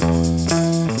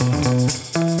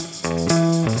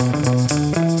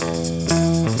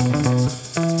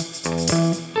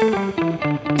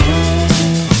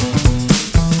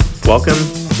Welcome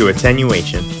to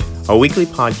Attenuation, a weekly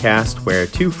podcast where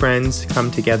two friends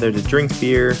come together to drink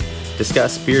beer,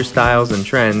 discuss beer styles and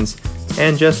trends,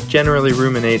 and just generally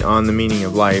ruminate on the meaning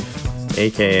of life,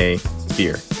 aka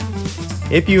beer.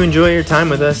 If you enjoy your time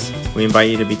with us, we invite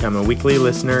you to become a weekly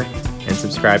listener and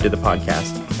subscribe to the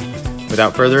podcast.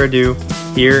 Without further ado,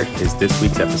 here is this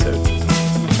week's episode.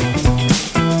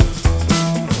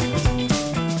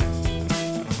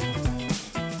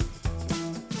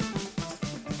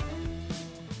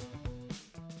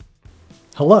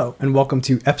 Hello, and welcome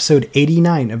to episode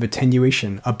 89 of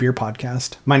Attenuation, a beer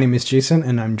podcast. My name is Jason,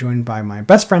 and I'm joined by my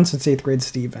best friend since 8th grade,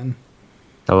 Steven.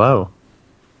 Hello.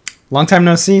 Long time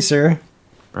no see, sir.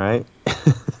 Right?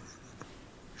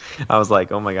 I was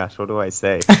like, oh my gosh, what do I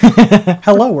say?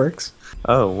 Hello works.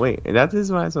 Oh, wait, that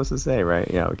is what I'm supposed to say, right?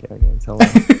 Yeah, okay, it's hello.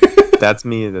 That's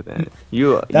me at the end.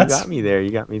 You got me there. You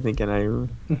got me thinking I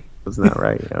was not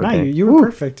right. Okay. No, you were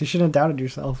perfect. You shouldn't have doubted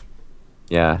yourself.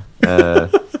 Yeah,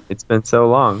 it's been so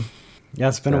long. Yeah,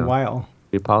 it's been a while.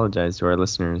 We apologize to our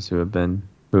listeners who've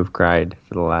cried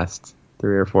for the last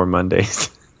 3 or 4 Mondays.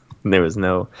 There was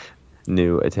no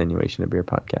new Attenuation of Beer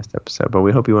podcast episode, but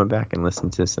we hope you went back and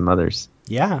listened to some others.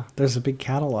 Yeah, there's a big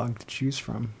catalog to choose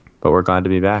from. But we're glad to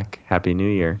be back. Happy New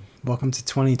Year. Welcome to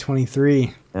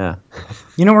 2023. Yeah.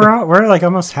 You know, we're like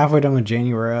almost halfway done with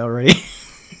January already.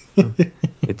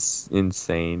 It's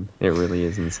insane. It really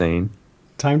is insane.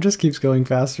 Time just keeps going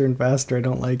faster and faster. I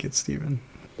don't like it, Steven.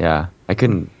 Yeah, I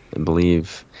couldn't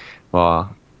believe.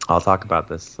 Well, I'll talk about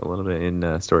this a little bit in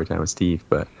Storytime with Steve,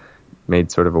 but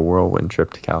made sort of a whirlwind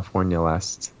trip to California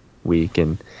last week,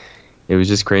 and it was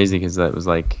just crazy because that was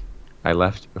like I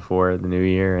left before the new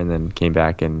year and then came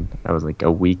back, and I was like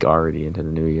a week already into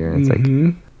the new year, and it's like,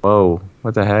 whoa,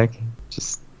 what the heck?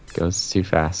 Just goes too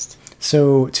fast.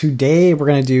 So today we're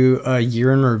going to do a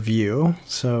year in review.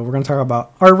 So we're going to talk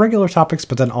about our regular topics,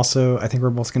 but then also I think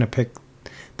we're both going to pick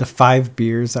the 5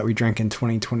 beers that we drank in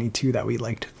 2022 that we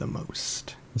liked the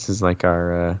most. This is like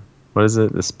our, what is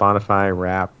it? The Spotify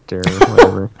Wrapped or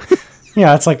whatever.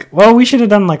 Yeah, it's like, well, we should have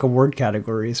done like award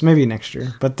categories, maybe next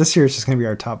year. But this year it's just going to be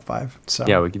our top 5. So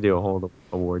yeah, we could do a whole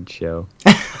award show.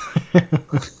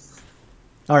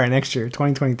 All right, next year,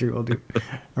 2023, we'll do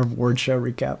our award show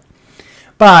recap.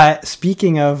 But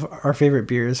speaking of our favorite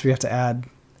beers, we have to add...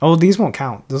 Oh, these won't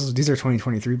count. These are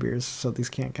 2023 beers, so these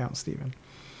can't count, Steven.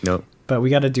 Nope. But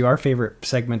we got to do our favorite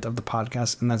segment of the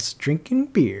podcast, and that's drinking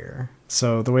beer.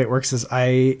 So the way it works is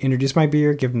I introduce my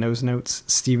beer, give nose notes.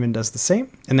 Steven does the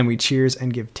same. And then we cheers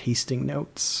and give tasting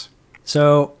notes.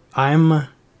 So I'm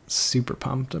super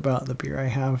pumped about the beer I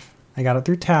have. I got it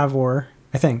through Tavor,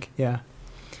 I think, yeah.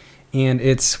 And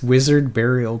it's Wizard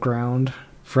Burial Ground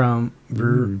from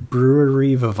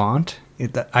Brewery Vivant.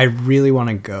 I really want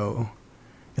to go.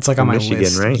 It's like on my Michigan,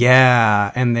 list. Right?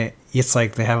 Yeah, and it's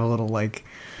like they have a little like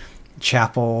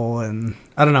chapel, and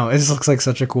I don't know. It just looks like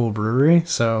such a cool brewery.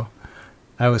 So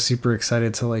I was super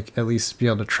excited to like at least be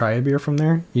able to try a beer from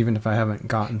there, even if I haven't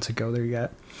gotten to go there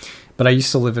yet. But I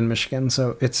used to live in Michigan,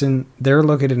 so they're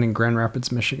located in Grand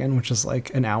Rapids, Michigan, which is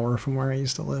like an hour from where I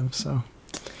used to live. So.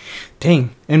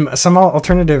 Dang. In some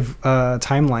alternative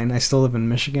timeline, I still live in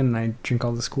Michigan and I drink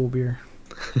all this cool beer.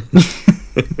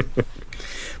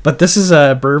 But this is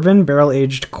a bourbon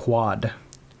barrel-aged quad.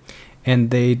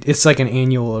 And it's like an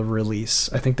annual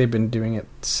release. I think they've been doing it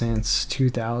since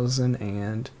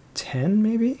 2010,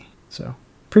 maybe? So,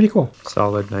 pretty cool.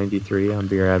 Solid 93 on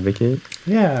Beer Advocate.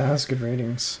 Yeah, it has good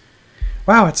ratings.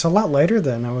 Wow, it's a lot lighter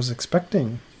than I was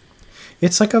expecting.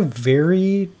 It's like a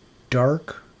very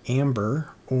dark amber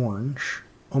orange,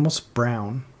 almost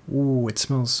brown. Ooh, it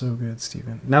smells so good,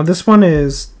 Steven. Now this one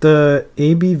is, the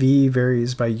ABV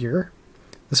varies by year.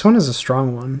 This one is a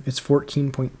strong one. It's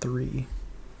 14.3.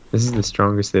 This is the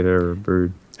strongest they've ever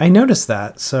brewed. I noticed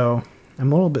that, so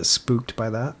I'm a little bit spooked by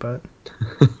that, but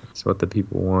it's what the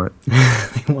people want.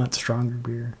 They want stronger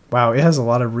beer. Wow, it has a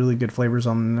lot of really good flavors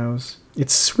on the nose.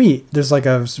 It's sweet. There's like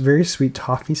a very sweet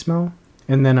toffee smell,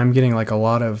 and then I'm getting like a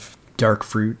lot of dark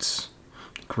fruits,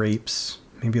 grapes,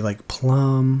 maybe like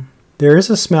plum. There's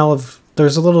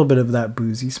a little bit of that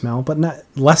boozy smell, but not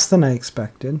less than I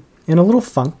expected. And a little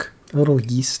funk, a little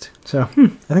yeast. So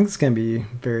I think it's going to be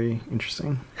very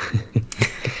interesting.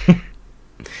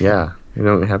 Yeah, we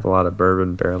don't have a lot of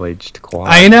bourbon barrel-aged quad.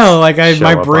 I know, like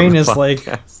my brain is like,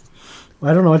 I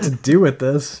don't know what to do with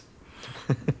this.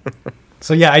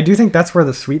 So yeah, I do think that's where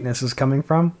the sweetness is coming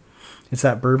from. It's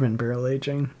that bourbon barrel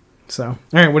aging. So, all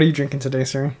right, what are you drinking today,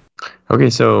 sir? Okay,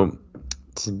 so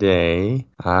today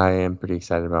I am pretty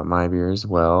excited about my beer as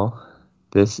well.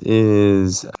 This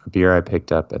is a beer I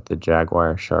picked up at the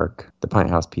Jaguar Shark, the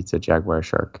Pinthouse Pizza Jaguar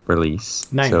Shark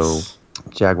release. Nice. So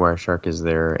Jaguar Shark is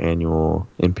their annual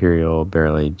Imperial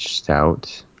Barrel Aged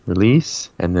Stout release,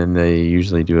 and then they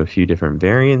usually do a few different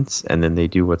variants, and then they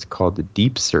do what's called the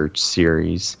Deep Search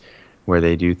series, where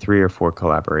they do 3 or 4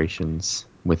 collaborations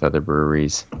with other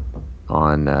breweries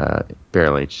on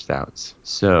barrel aged stouts.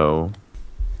 So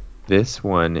this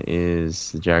one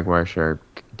is the Jaguar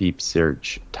Shark Deep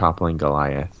Search Toppling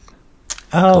Goliath.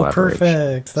 Oh,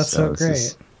 perfect! That's so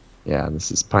great.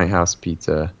 This is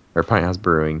Pinthouse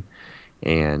Brewing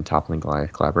and Toppling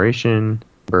Goliath collaboration.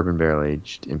 Bourbon barrel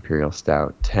aged Imperial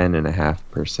Stout,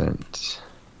 10.5%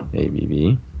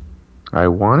 ABV. I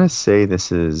want to say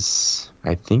this is,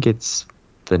 I think it's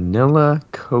vanilla,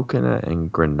 coconut,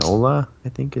 and granola, I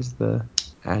think is the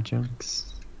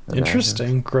adjuncts.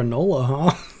 Interesting. Granola,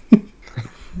 huh?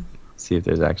 See if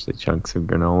there's actually chunks of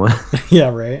granola. Yeah,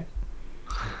 right.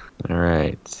 All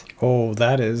right. Oh,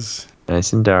 that is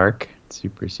nice and dark.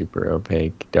 Super, super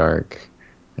opaque, dark.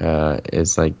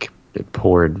 It's like it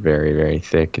poured very, very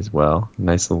thick as well.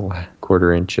 Nice little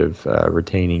 1/4 inch of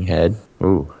retaining head.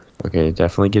 Ooh. Okay,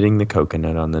 definitely getting the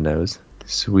coconut on the nose.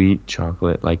 Sweet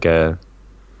chocolate, like a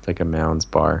Mounds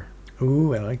bar.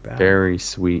 Ooh, I like that. Very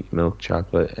sweet milk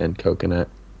chocolate and coconut.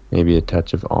 Maybe a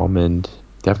touch of almond.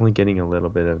 Definitely getting a little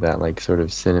bit of that like sort of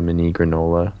cinnamony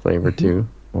granola flavor too.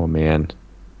 Oh man.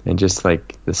 And just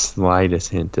like the slightest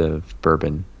hint of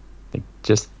bourbon. Like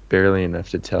just barely enough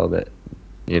to tell that,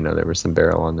 there was some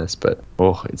barrel on this, but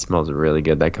it smells really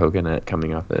good. That coconut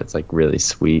coming off it, it's like really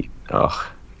sweet.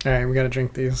 Oh. All right, we got to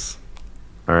drink these.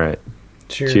 All right.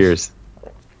 Cheers.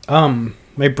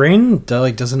 My brain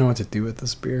doesn't know what to do with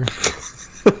this beer.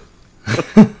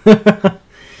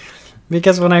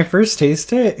 Because when I first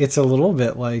taste it, it's a little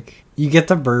bit like you get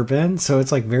the bourbon, so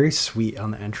it's like very sweet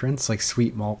on the entrance, like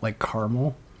sweet malt, like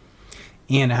caramel,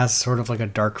 and it has sort of like a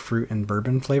dark fruit and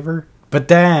bourbon flavor. But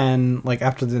then, like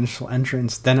after the initial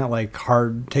entrance, then it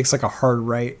takes like a hard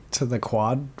right to the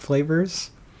quad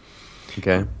flavors.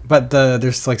 Okay. But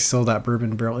there's like still that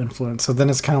bourbon barrel influence. So then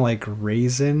it's kind of like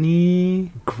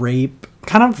raisiny, grape,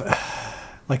 kind of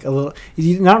like a little,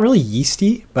 not really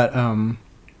yeasty, but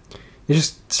it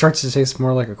just starts to taste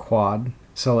more like a quad.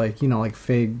 So like, like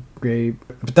fig, grape.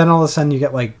 But then all of a sudden you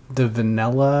get like the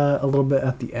vanilla a little bit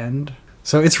at the end.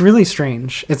 So it's really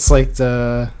strange. It's like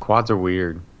the quads are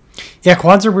weird. Yeah,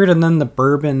 quads are weird, and then the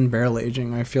bourbon barrel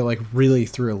aging, I feel like really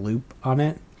threw a loop on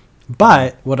it.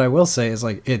 But what I will say is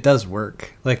like it does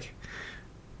work. Like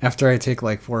after I take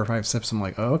like 4 or 5 sips, I'm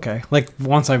like, oh, okay. Like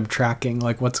once I'm tracking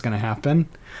like what's gonna happen,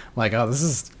 like, oh, this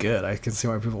is good. I can see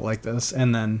why people like this.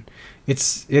 And then it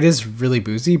is really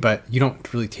boozy, but you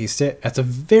don't really taste it. At the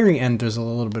very end, there's a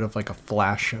little bit of like a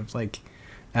flash of like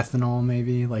ethanol,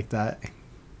 maybe like that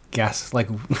gas, like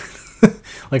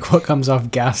like what comes off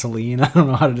gasoline. I don't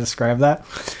know how to describe that,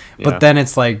 but then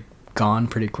it's like gone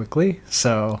pretty quickly.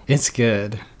 So it's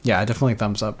good. Yeah, definitely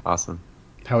thumbs up. Awesome.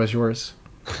 How is yours?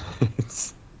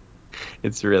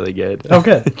 It's really good. Oh,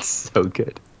 good. It's so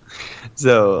good.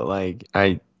 So like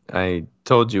I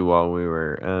told you while we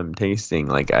were tasting,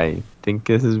 like I think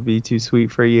this would be too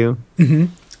sweet for you.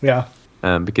 Yeah.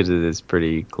 Because it is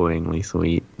pretty cloyingly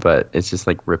sweet, but it's just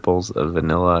like ripples of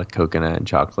vanilla, coconut, and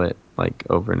chocolate, like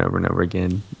over and over and over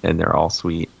again, and they're all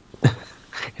sweet.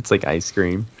 It's like ice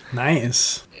cream.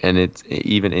 Nice. And it's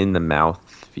even in the mouth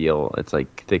feel, it's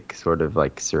like thick, sort of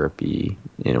like syrupy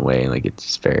in a way. Like it's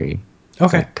just very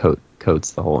like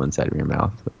coats the whole inside of your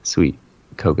mouth with sweet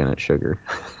coconut sugar.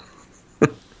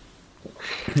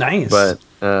 Nice.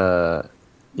 But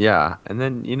yeah, and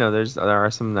then there are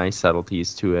some nice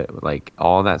subtleties to it. Like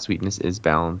all that sweetness is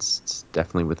balanced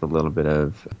definitely with a little bit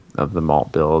of the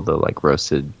malt bill, the like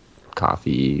roasted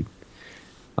coffee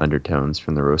undertones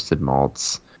from the roasted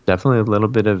malts. Definitely a little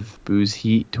bit of booze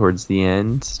heat towards the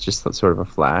end, just sort of a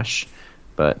flash.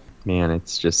 But man,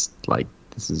 it's just like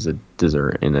this is a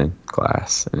dessert in a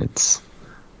glass, and it's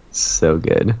so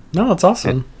good. No, that's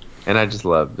awesome. And I just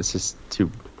love it's just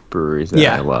two breweries that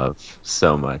I love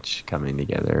so much coming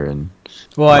together. And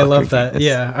I love that. This.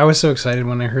 Yeah, I was so excited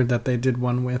when I heard that they did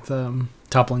one with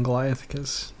Toppling Goliath,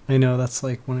 because I know that's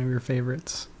like one of your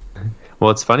favorites. Well,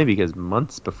 it's funny because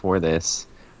months before this,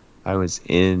 I was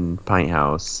in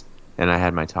Pinthouse and I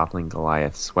had my Toppling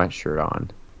Goliath sweatshirt on.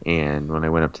 And when I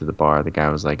went up to the bar, the guy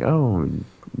was like, "Oh,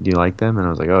 do you like them?" And I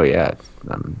was like, "Oh yeah,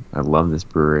 I love this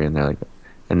brewery." And they're like,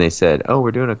 and they said, "Oh,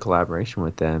 we're doing a collaboration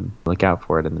with them. Look out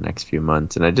for it in the next few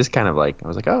months." And I just kind of I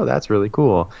was like, "Oh, that's really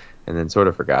cool," and then sort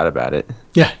of forgot about it.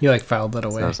 Yeah, you like filed that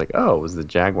away. So I was like, "Oh, it was the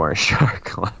Jaguar Shark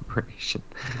collaboration.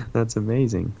 That's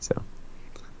amazing." So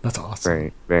that's awesome.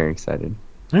 Very, very excited.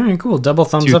 All right, cool. Double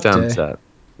thumbs 2 up. Thumbs up.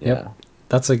 Yeah.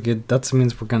 Yep. That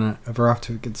means we're off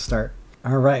to a good start.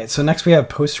 All right, so next we have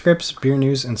Postscripts, Beer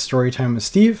News, and Storytime with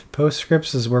Steve.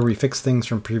 Postscripts is where we fix things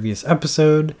from previous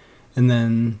episode, and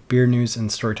then Beer News and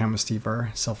Storytime with Steve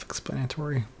are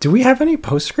self-explanatory. Do we have any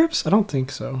postscripts? I don't think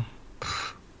so.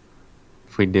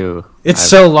 If we do, it's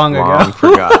so long ago.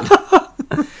 Forgot.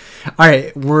 All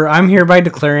right, I'm hereby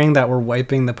declaring that we're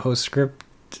wiping the postscript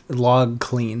log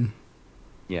clean.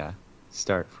 Yeah.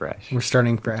 Start fresh. We're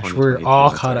starting fresh. We're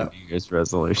all caught up. New Year's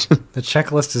resolution. The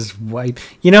checklist is wiped.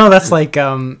 You know, that's like,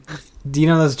 do you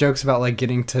know those jokes about like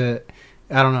getting to,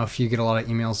 I don't know if you get a lot of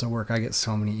emails at work. I get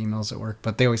so many emails at work,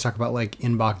 but they always talk about like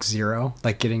inbox zero,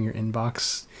 like getting your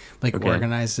inbox like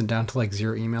organized and down to like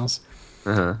 0 emails.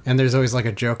 Uh-huh. And there's always like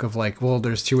a joke of like, well,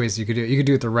 there's 2 ways you could do it. You could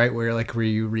do it the right way, like where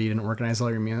you read and organize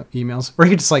all your emails, or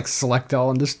you could just like select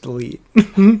all and just delete.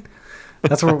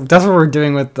 That's what we're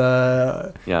doing with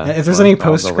the. Yeah. If there's any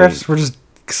postscripts, we're just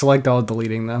select all,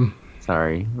 deleting them.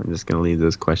 Sorry, we're just gonna leave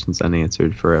those questions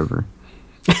unanswered forever.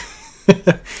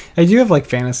 I do have like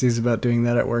fantasies about doing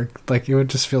that at work. Like it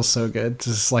would just feel so good to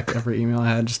select every email I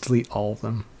had, just delete all of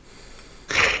them.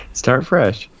 Start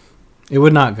fresh. It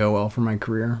would not go well for my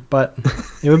career, but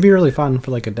it would be really fun for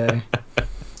like a day.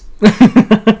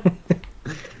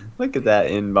 Look at that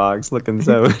inbox, looking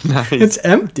so nice. It's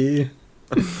empty.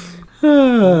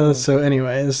 So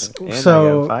anyways, and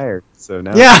so I got fired, so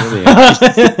now yeah,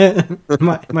 it's really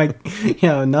my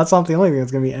that's not the only thing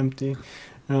that's gonna be empty.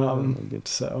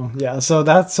 So yeah, so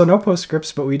no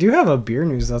postscripts, but we do have a beer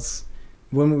news. That's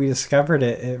when we discovered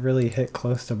it. It really hit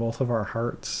close to both of our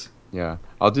hearts. Yeah,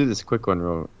 I'll do this quick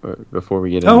one before we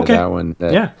get into that one.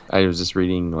 I was just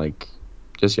reading like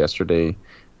just yesterday.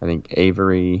 I think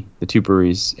Avery, the 2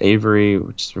 breweries, Avery,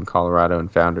 which is from Colorado,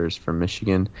 and Founders from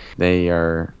Michigan, they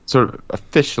are sort of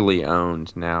officially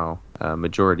owned now,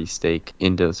 majority stake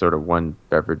into sort of one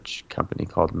beverage company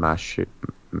called Mahu,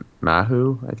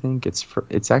 I think.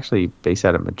 It's actually based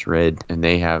out of Madrid, and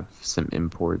they have some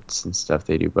imports and stuff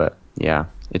they do. But yeah,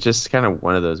 it's just kind of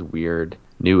one of those weird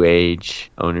new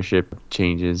age ownership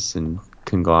changes and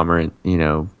conglomerate,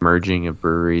 merging of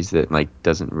breweries that like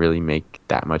doesn't really make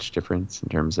that much difference in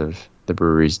terms of the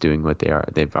breweries doing what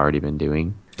they've already been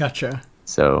doing. Gotcha.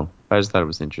 So I just thought it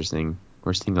was interesting.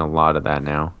 We're seeing a lot of that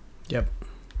now. Yep.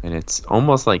 And it's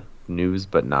almost like news,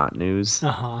 but not news.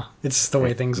 It's the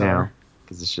way things are.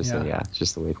 Because it's just it's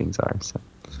just the way things are. So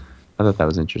I thought that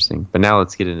was interesting. But now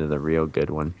let's get into the real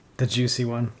good one. The juicy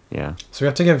one. Yeah. So we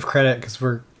have to give credit because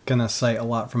we're gonna cite a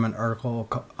lot from an article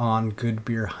on Good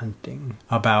Beer Hunting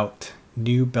about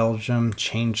New Belgium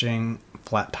changing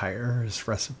flat tires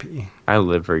recipe. I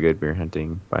live for Good Beer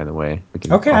Hunting, by the way.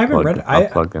 I haven't read it. I'll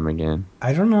plug them again.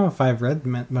 I don't know if I've read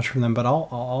much from them, but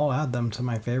I'll add them to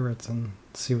my favorites and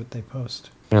see what they post.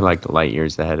 They're like light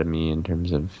years ahead of me in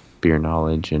terms of beer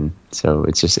knowledge, and so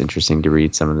it's just interesting to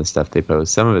read some of the stuff they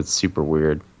post. Some of it's super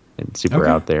weird and super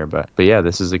out there, but yeah,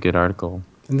 this is a good article.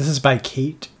 And this is by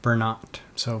Kate Bernat.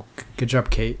 So good job,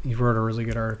 Kate. You wrote a really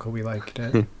good article. We liked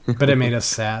it. But it made us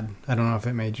sad. I don't know if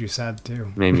it made you sad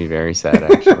too. Made me very sad,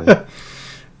 actually.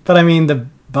 But I mean, the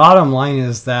bottom line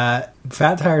is that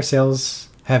fat tire sales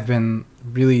have been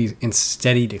really in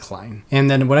steady decline. And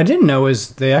then what I didn't know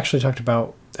is they actually talked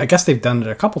about, I guess they've done it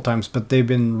a couple times, but they've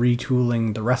been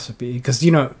retooling the recipe. Because,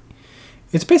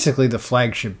 it's basically the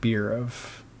flagship beer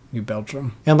of New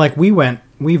Belgium. And like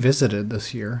we visited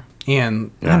this year. And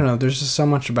I don't know, there's just so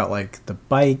much about like the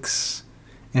bikes,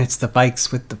 and it's the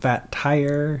bikes with the fat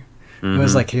tire. Mm-hmm. It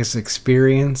was like his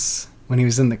experience when he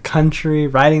was in the country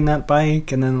riding that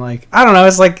bike, and then like I don't know,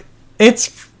 it's like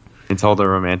it's all the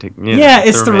romantic.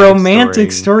 It's the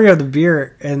romantic story of the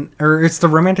beer, or it's the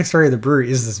romantic story of the brewery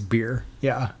is this beer.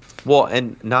 Yeah. Well,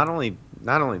 and not only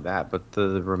that, but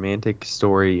the romantic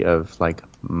story of like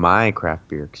my craft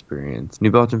beer experience.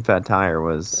 New Belgium Fat Tire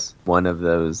was one of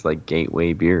those like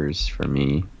gateway beers for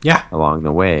me. Yeah. Along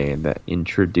the way that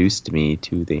introduced me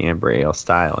to the amber ale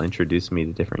style, introduced me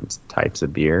to different types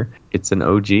of beer. It's an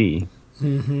OG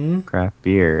craft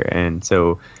beer, and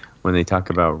so when they talk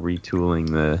about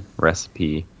retooling the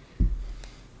recipe,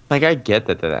 like I get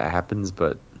that happens,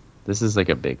 but this is like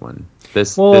a big one.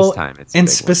 This time it's and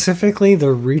specifically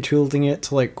they're retooling it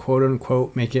to like quote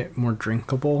unquote make it more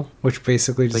drinkable, which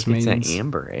basically just means it's an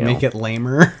amber ale. Make it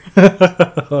lamer.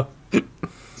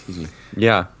 Excuse me.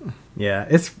 Yeah. Yeah,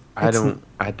 I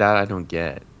don't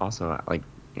get. Also, like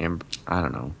amber, I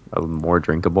don't know, a more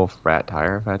drinkable fat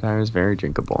tire. Fat tire is very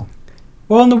drinkable.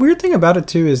 Well, and the weird thing about it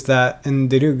too is that,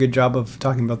 and they do a good job of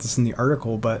talking about this in the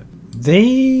article, but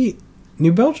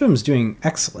New Belgium's doing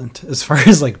excellent as far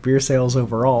as like beer sales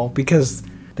overall because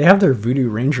they have their Voodoo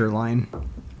Ranger line,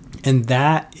 and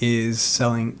that is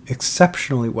selling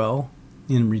exceptionally well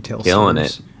in retail stores. Killing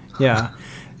it. Yeah.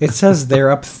 It says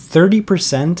they're up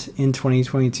 30% in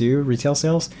 2022 retail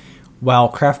sales, while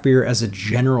craft beer as a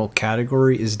general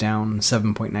category is down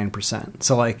 7.9%.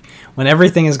 So like when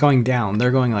everything is going down,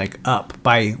 they're going like up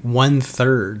by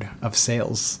 1/3 of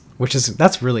sales,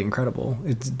 that's really incredible.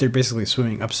 They're basically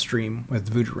swimming upstream with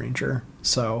Voodoo Ranger.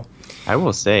 So I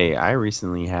will say I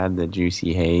recently had the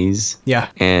Juicy Haze. Yeah.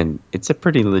 And it's a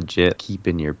pretty legit keep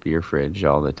in your beer fridge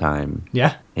all the time.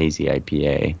 Yeah. Hazy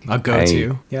IPA. A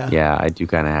go-to. Yeah. Yeah, I do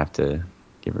kind of have to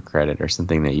give her credit, or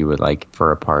something that you would like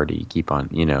for a party. Keep on,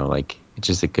 like it's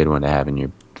just a good one to have in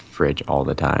your fridge all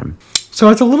the time. So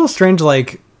it's a little strange.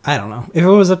 Like, I don't know, if it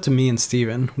was up to me and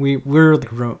Steven, we're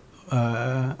like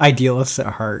idealists at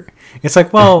heart. It's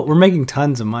like, well, we're making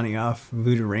tons of money off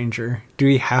Voodoo Ranger. Do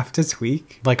we have to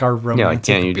tweak like our romantic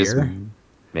can't you beer?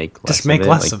 Just make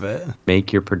less of it.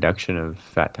 Make your production of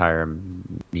Fat Tire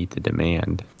meet the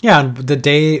demand. Yeah,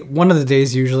 one of the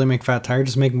days you usually make Fat Tire,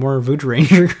 just make more Voodoo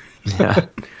Ranger. Yeah,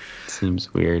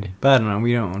 seems weird. But I don't know.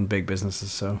 We don't own big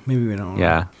businesses, so maybe we don't.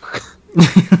 Yeah.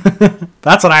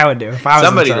 That's what I would do if I was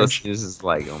Somebody in charge. listening is just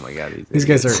like, oh my god, these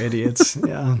guys are idiots.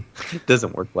 Yeah. It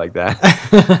doesn't work like that.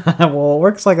 Well, it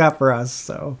works like that for us.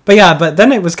 So, but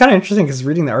then it was kind of interesting because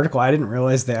reading the article, I didn't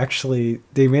realize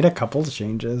they made a couple of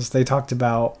changes. They talked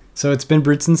about, so it's been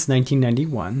brewed since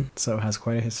 1991, so it has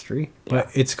quite a history. Yeah. But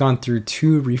it's gone through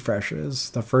 2 refreshes.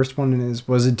 The first one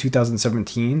was in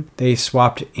 2017. They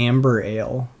swapped amber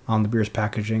ale on the beer's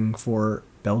packaging for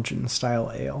Belgian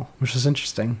style ale, which is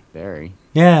interesting. Very.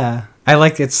 Yeah, I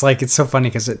like it's so funny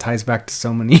because it ties back to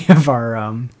so many of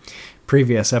our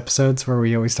previous episodes where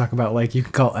we always talk about like you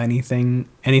can call anything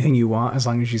you want as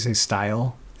long as you say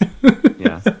style.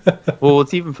 Yeah. Well,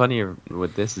 what's even funnier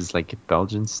with this is like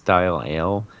Belgian style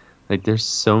ale. Like there's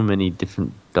so many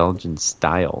different Belgian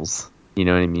styles. You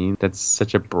know what I mean? That's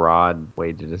such a broad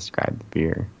way to describe the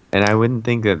beer. And I wouldn't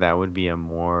think that would be a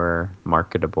more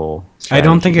marketable strategy. I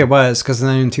don't think it was, because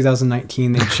then in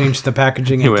 2019 they changed the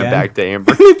packaging again. Went back to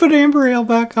amber. They put amber ale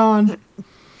back on.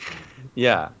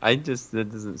 Yeah, that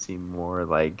doesn't seem more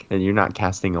like, and you're not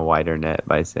casting a wider net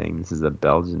by saying this is a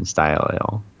Belgian style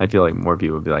ale. I feel like more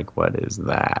people would be like, what is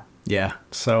that? Yeah,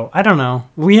 so I don't know.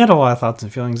 We had a lot of thoughts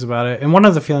and feelings about it. And one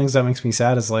of the feelings that makes me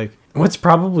sad is like, what's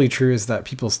probably true is that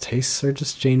people's tastes are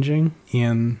just changing.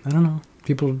 And I don't know.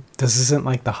 This isn't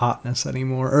like the hotness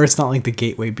anymore, or it's not like the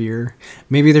gateway beer.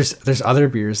 Maybe there's other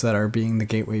beers that are being the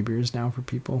gateway beers now for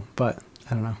people, but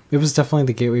I don't know. It was definitely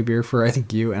the gateway beer for, I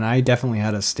think, you, and I definitely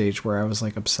had a stage where I was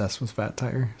like obsessed with Fat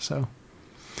Tire. So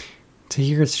to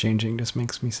hear it's changing just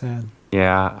makes me sad.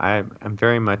 Yeah, I'm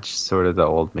very much sort of the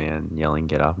old man yelling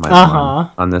 "Get off my lawn"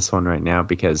 on this one right now,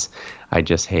 because I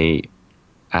just hate.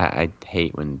 I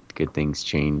hate when good things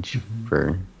change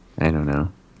for, I don't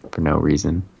know, for no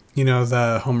reason. You know,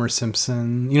 the Homer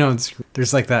Simpson,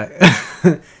 there's like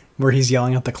that where he's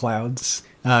yelling at the clouds.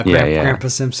 Grandpa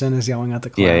Simpson is yelling at the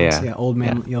clouds. Yeah, old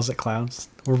man yells at clouds.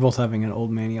 We're both having an old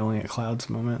man yelling at clouds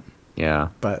moment. Yeah.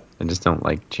 But I just don't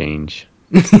like change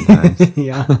sometimes.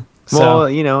 Yeah. Well,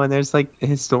 and there's like,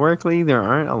 historically, there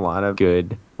aren't a lot of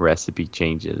good recipe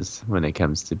changes when it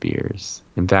comes to beers.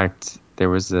 In fact, there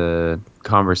was a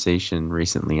conversation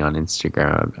recently on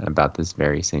Instagram about this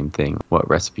very same thing. What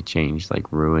recipe change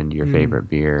like ruined your favorite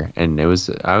beer? And I was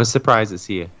surprised to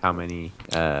see how many.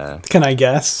 Can I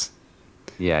guess?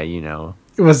 Yeah,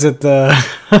 Was it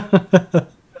the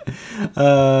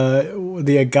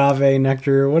agave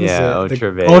nectar? What is it?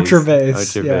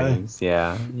 Otrivés.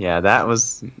 Yeah. That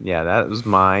was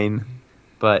mine.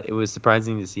 But it was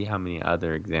surprising to see how many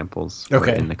other examples were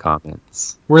in the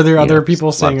comments. Were there other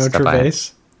people saying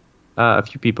Otrivés? A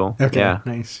few people. Okay, yeah.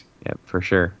 Nice. Yeah, for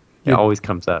sure. It always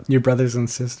comes up. Your brothers and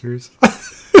sisters.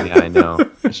 Yeah, I know.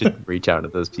 I should reach out to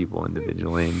those people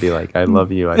individually and be like, I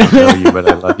love you. I don't know you, but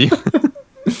I love you.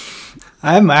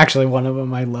 I'm actually one of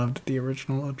them. I loved the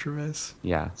original Otrivés.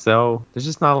 Yeah, so there's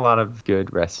just not a lot of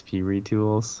good recipe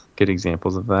retools, good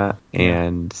examples of that.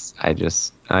 And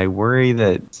I worry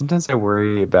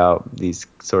about these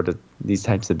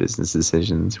types of business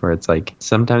decisions where it's like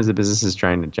sometimes the business is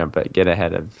trying to get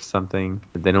ahead of something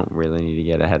that they don't really need to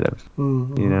get ahead of.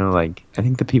 Mm-hmm. Like I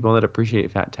think the people that appreciate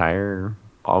Fat Tire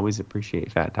always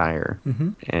appreciate Fat Tire.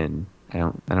 And I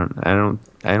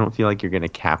don't feel like you're going to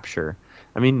capture.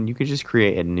 I mean, you could just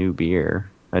create a new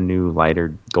beer, a new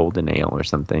lighter golden ale or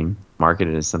something, market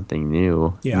it as something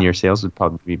new, and your sales would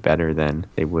probably be better than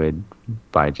they would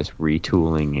by just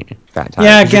retooling Fat Tire.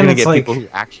 Yeah, again, you're it's get like people who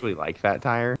actually like Fat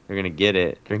Tire. They're gonna get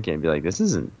it, drink it, and be like, "This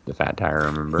isn't the Fat Tire I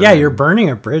remember." Yeah, you're burning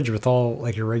a bridge with all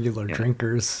like your regular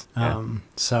drinkers.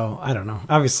 So I don't know.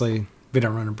 Obviously, we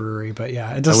don't run a brewery, but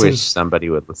yeah, it I just wish seems. somebody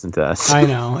would listen to us. I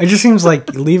know. It just seems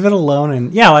like leave it alone,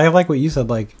 and yeah, I like what you said,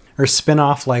 like, or spin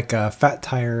off like a Fat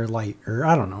Tire Light, or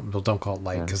I don't know. Well, don't call it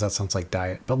light because that sounds like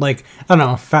diet, but like, I don't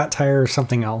know, Fat Tire or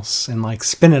something else, and like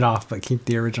spin it off, but keep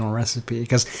the original recipe.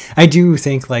 Because I do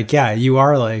think like, yeah, you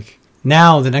are like,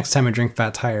 now the next time I drink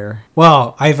Fat Tire,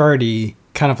 well, I've already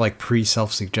kind of like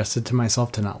self-suggested to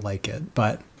myself to not like it,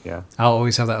 but Yeah. I'll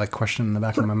always have that like question in the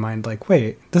back of my mind, like,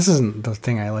 wait, this isn't the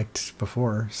thing I liked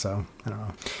before, so I don't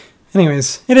know.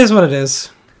 Anyways, it is what it is.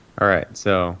 All right,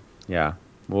 so yeah,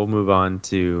 we'll move on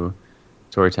to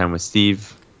story time with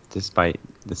Steve, despite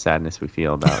the sadness we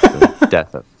feel about the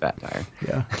death of Fat Tire.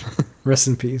 Yeah. Rest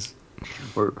in peace.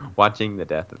 We're watching the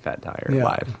death of Fat Tire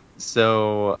live.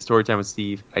 So, story time with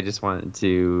Steve, I just wanted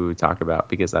to talk about,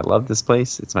 because I love this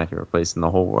place. It's my favorite place in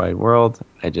the whole wide world.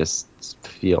 I just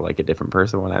feel like a different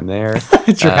person when I'm there.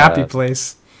 It's your happy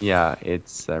place. Yeah,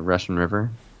 it's Russian River,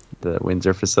 the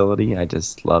Windsor facility. I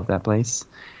just love that place.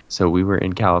 So we were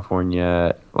in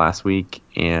California last week,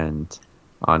 and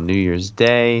on New Year's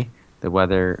Day, the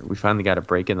weather, we finally got a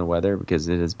break in the weather because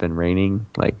it has been raining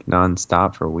like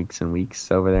nonstop for weeks and weeks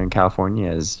over there in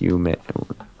California, as you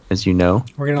know.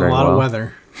 We're getting a lot of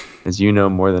weather. As you know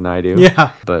more than I do.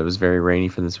 Yeah. But it was very rainy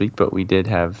for this week, but we did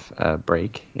have a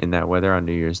break in that weather on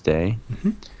New Year's Day.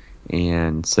 Mm-hmm.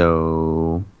 And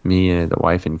so me and the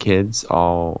wife and kids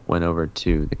all went over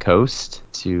to the coast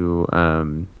to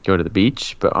go to the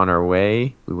beach. But on our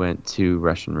way, we went to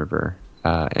Russian River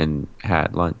and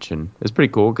had lunch. And it was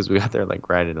pretty cool because we got there like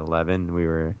right at 11. We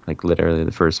were like literally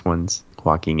the first ones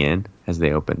walking in as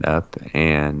they opened up.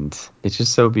 And it's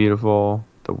just so beautiful.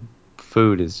 The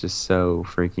food is just so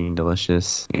freaking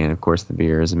delicious. And of course, the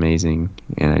beer is amazing.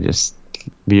 And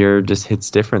beer just hits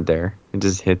different there. It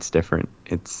just hits different.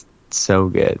 It's so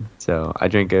good. So I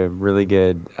drink a really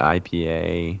good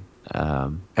IPA.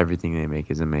 Everything they make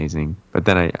is amazing. But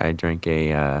then I drank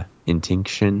a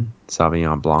Intinction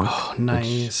Sauvignon Blanc. Oh,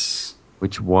 nice.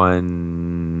 Which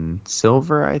won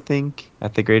silver, I think,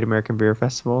 at the Great American Beer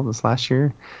Festival this last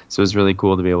year. So it was really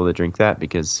cool to be able to drink that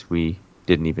because we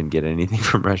didn't even get anything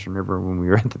from Russian River when we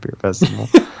were at the beer festival.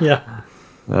 Yeah.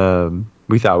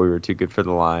 We thought we were too good for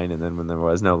the line, and then when there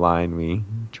was no line, we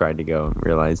tried to go and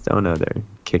realized, oh no, they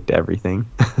kicked everything.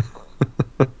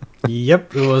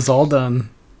 Yep, it was all done.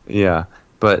 Yeah,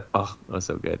 but it was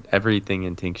so good. Everything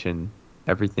Intinction,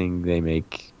 everything they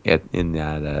make in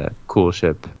that cool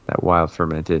ship, that wild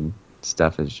fermented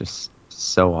stuff is just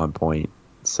so on point,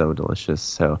 so delicious.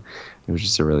 So it was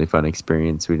just a really fun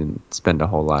experience. We didn't spend a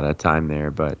whole lot of time there,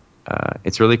 but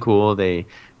it's really cool. They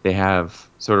have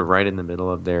sort of right in the middle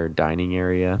of their dining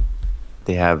area,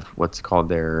 they have what's called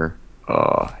their,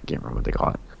 I can't remember what they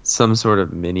call it, some sort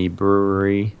of mini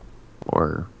brewery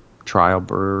or trial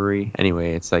brewery.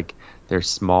 Anyway, it's like their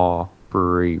small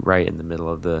brewery right in the middle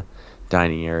of the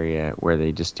dining area where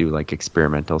they just do like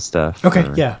experimental stuff. Okay,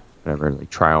 yeah. Whatever, like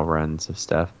trial runs of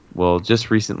stuff. Well, just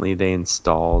recently they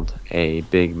installed a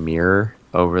big mirror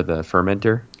over the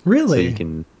fermenter. Really?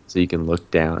 So you can look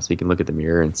down, so you can look at the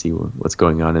mirror and see what's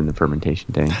going on in the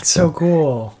fermentation tank. That's so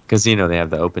cool. Because, they have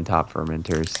the open top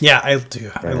fermenters. Yeah, I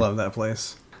do. I love that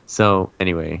place. So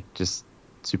anyway, just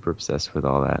super obsessed with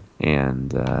all that.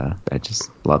 And I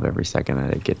just love every second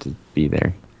that I get to be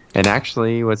there. And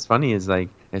actually, what's funny is like,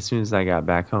 as soon as I got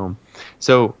back home.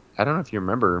 So I don't know if you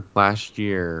remember, last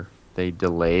year they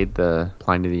delayed the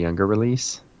Pliny the Younger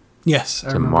release. Yes, I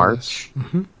remember March.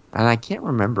 Mm-hmm. And I can't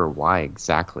remember why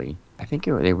exactly. I think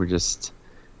they were just,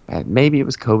 maybe it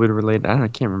was COVID related. I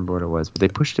can't remember what it was, but they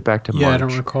pushed it back to March. Yeah, I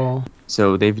don't recall.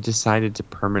 So they've decided to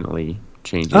permanently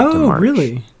change it to March. Oh,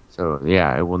 really? So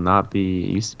yeah, it will not be, it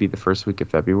used to be the first week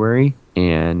of February,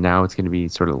 and now it's going to be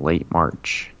sort of late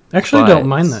March. Actually, don't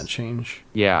mind that change.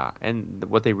 Yeah, and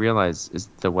what they realized is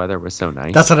the weather was so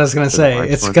nice. That's what I was going to say.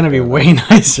 It's going to be way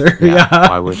nicer. Yeah.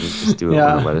 Why wouldn't you just do it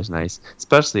when the weather's nice?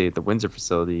 Especially at the Windsor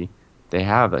facility. They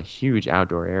have a huge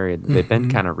outdoor area that they've been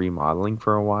kind of remodeling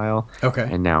for a while. Okay.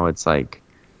 And now it's like,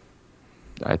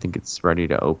 I think it's ready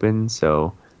to open.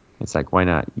 So it's like, why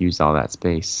not use all that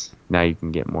space? Now you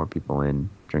can get more people in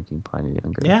drinking Pliny the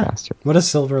Younger faster. What a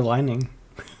silver lining.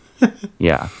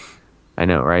 Yeah. I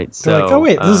know, right? They're so like, oh,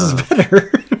 wait, this is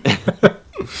better.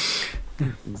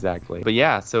 Exactly. But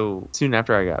yeah, so soon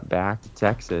after I got back to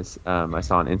Texas, I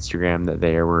saw on Instagram that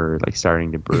they were like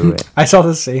starting to brew it. I saw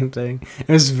the same thing.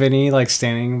 It was Vinny like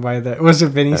standing by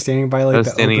standing by like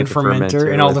the open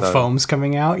fermenter and all the foam's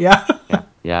coming out? Yeah.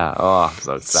 Yeah. Oh, I'm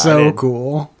so excited. So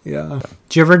cool. Yeah.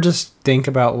 Do you ever just think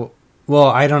about, well,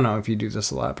 I don't know if you do this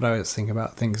a lot, but I always think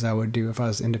about things I would do if I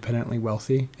was independently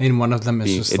wealthy. And one of them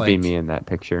is it'd be me in that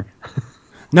picture.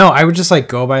 No, I would just like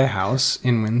go by a house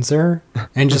in Windsor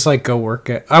and just like go work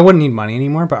at. I wouldn't need money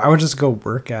anymore, but I would just go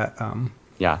work at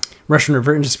Russian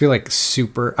River and just be like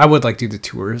super. I would like do the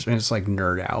tours and just like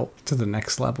nerd out to the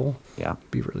next level. Yeah,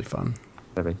 be really fun.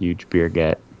 Have a huge beer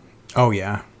get. Oh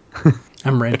yeah,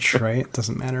 I'm rich, right? It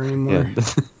doesn't matter anymore.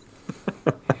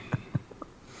 Yeah.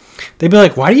 They'd be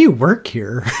like, "Why do you work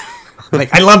here?"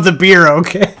 Like, I love the beer.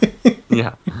 Okay.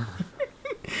 Yeah.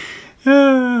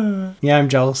 Yeah, I'm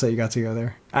jealous that you got to go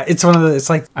there. It's one of the. It's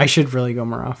like I should really go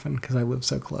more often because I live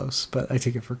so close, but I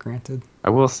take it for granted. I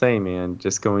will say, man,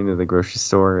 just going to the grocery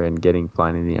store and getting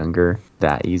Pliny the Younger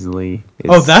that easily.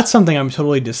 That's something I'm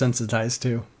totally desensitized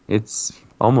to. It's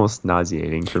almost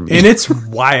nauseating for me. And it's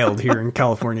wild here in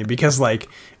California because, like,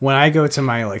 when I go to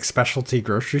my like specialty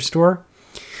grocery store,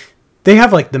 they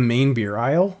have like the main beer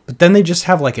aisle, but then they just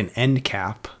have like an end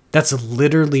cap that's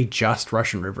literally just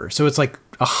Russian River. So it's like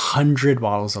 100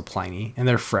 bottles of Pliny, and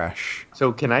they're fresh.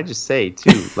 So can I just say,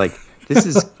 too, like, this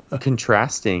is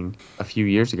contrasting a few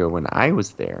years ago when I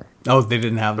was there. Oh, they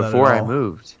didn't have that before at all. I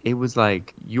moved. It was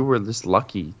like you were just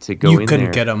lucky to go in there. You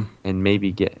couldn't get them. And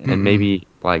maybe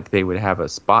like they would have a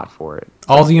spot for it.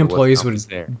 All the employees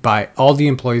would buy. All the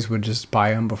employees would just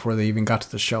buy them before they even got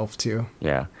to the shelf, too.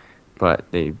 Yeah, but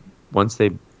once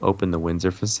they opened the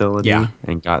Windsor facility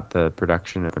and got the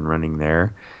production up and running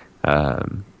there,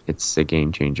 it's a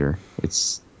game changer.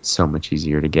 It's so much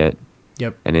easier to get.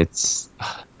 Yep. And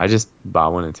I just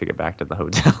bought one and took it back to the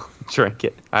hotel, drank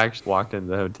it. I actually walked into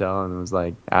the hotel and was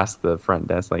like, asked the front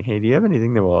desk, like, hey, do you have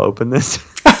anything that will open this?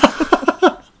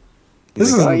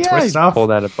 This isn't twist off.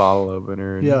 Pulled out a bottle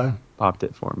opener and popped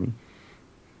it for me.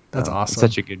 That's awesome. It's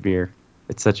such a good beer.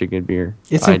 It's such a good beer.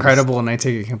 It's incredible, and I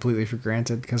take it completely for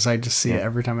granted because I just see it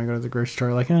every time I go to the grocery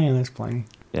store. Like, oh yeah, there's Pliny.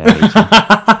 Yeah,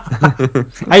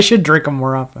 I should drink them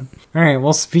more often. All right.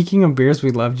 Well, speaking of beers,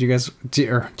 we love. Do you guys? Do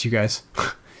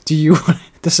you?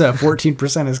 This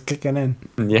 14% is kicking in.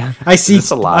 Yeah. I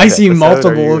see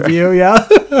multiple of you. Yeah.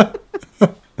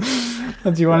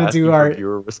 Do you want to do our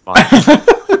viewer response?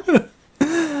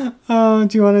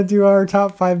 Do you want to do our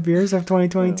top 5 beers of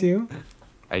 2022?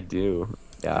 I do.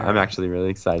 Yeah, I'm actually really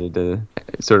excited to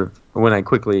when I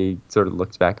quickly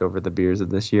looked back over the beers of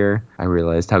this year, I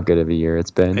realized how good of a year it's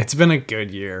been. It's been a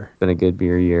good year. It's been a good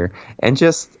beer year. And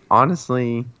just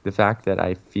honestly, the fact that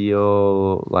I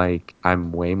feel like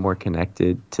I'm way more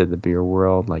connected to the beer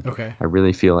world. Like, I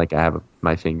really feel like I have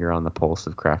my finger on the pulse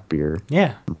of craft beer.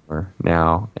 Yeah. More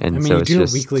now. And I mean, so you it's do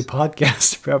just a weekly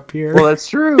podcast about beer. Well, that's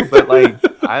true. But like,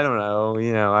 I don't know.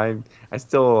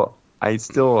 I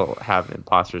still have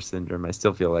imposter syndrome. I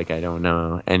still feel like I don't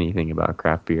know anything about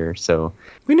craft beer. So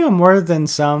we know more than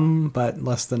some, but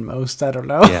less than most. I don't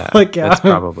know. Yeah, that's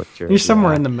probably true. You're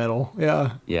somewhere in the middle.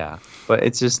 Yeah. Yeah, but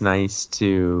it's just nice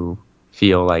to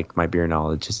feel like my beer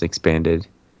knowledge has expanded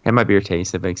and my beer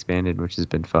tastes have expanded, which has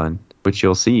been fun. Which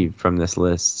you'll see from this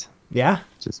list. Yeah.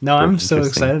 No, I'm so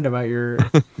excited about your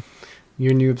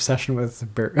new obsession with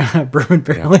bourbon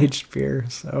barrel-aged beer.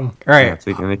 So, all right. Yeah, it's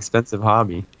like an expensive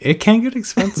hobby. It can get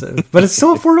expensive, but it's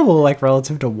still affordable, like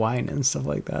relative to wine and stuff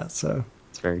like that. So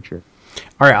it's very true.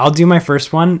 All right, I'll do my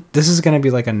first one. This is going to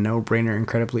be like a no-brainer,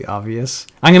 incredibly obvious.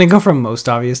 I'm going to go from most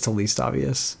obvious to least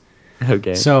obvious.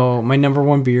 Okay. So my number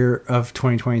 1 beer of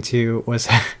 2022 was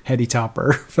Heady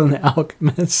Topper from The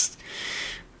Alchemist.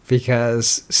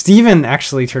 Because Steven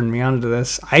actually turned me on to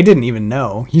this. I didn't even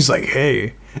know. He's like,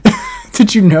 hey,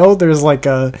 did you know there's like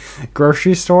a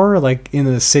grocery store like in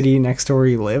the city next door where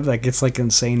you live? Like it's like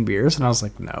insane beers. And I was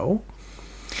like, no.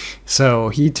 So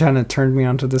he kind of turned me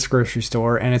onto this grocery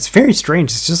store, and it's very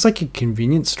strange. It's just like a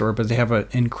convenience store, but they have an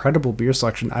incredible beer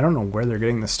selection. I don't know where they're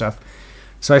getting this stuff.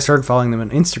 So I started following them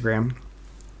on Instagram.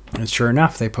 And sure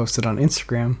enough, they posted on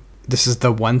Instagram. This is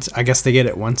the one, I guess they get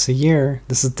it once a year.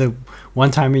 This is the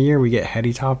one time a year we get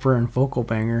Heady Topper and Focal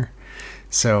Banger.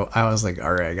 So I was like,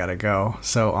 all right, I gotta go.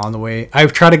 So on the way, I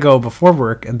tried to go before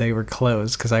work and they were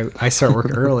closed because I start work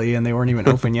early and they weren't even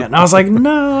open yet. And I was like,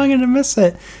 no, I'm gonna miss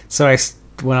it. So I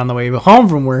went on the way home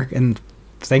from work and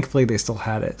thankfully they still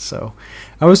had it. So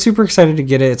I was super excited to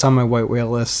get it. It's on my white whale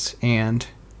list and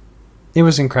it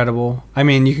was incredible. I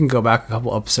mean, you can go back a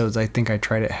couple episodes. I think I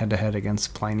tried it head to head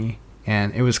against Pliny.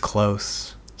 And it was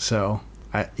close. So,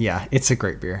 it's a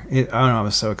great beer. I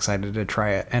was so excited to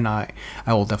try it. And I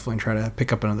will definitely try to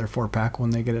pick up another 4-pack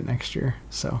when they get it next year.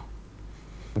 So,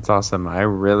 that's awesome. I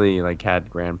really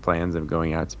had grand plans of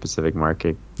going out to Pacific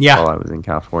Market while I was in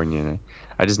California. And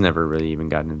I just never really even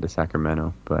gotten into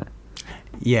Sacramento. But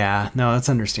yeah, no, that's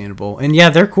understandable. And yeah,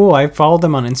 they're cool. I followed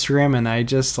them on Instagram and I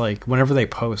just whenever they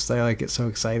post, I get so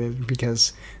excited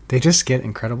because they just get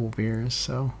incredible beers.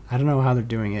 So I don't know how they're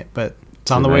doing it, but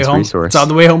It's on the way home. Resource. It's on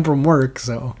the way home from work.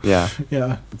 So yeah,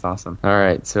 yeah, it's awesome. All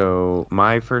right, so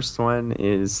my first one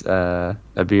is a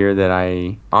beer that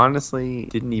I honestly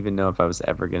didn't even know if I was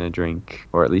ever gonna drink,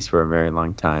 or at least for a very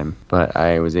long time. But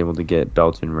I was able to get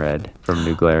Belgian Red from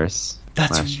New Glarus.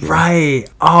 That's right.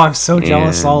 Oh, I'm so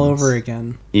jealous all over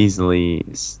again. Easily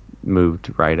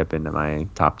moved right up into my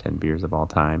top 10 beers of all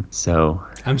time. So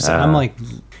I'm like,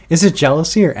 is it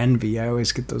jealousy or envy? I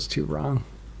always get those two wrong.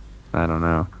 I don't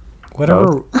know.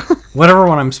 Whatever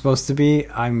one I'm supposed to be,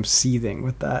 I'm seething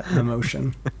with that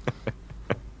emotion.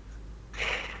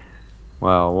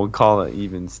 Well, we'll call it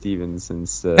even Steven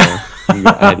since you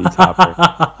got Eddie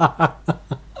Topper.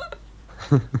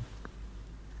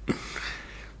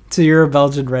 So you're a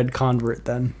Belgian Red convert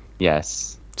then?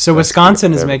 Yes. So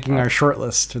Wisconsin is making our short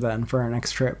list then for our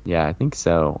next trip. Yeah, I think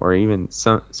so. Or even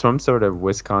some sort of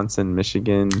Wisconsin,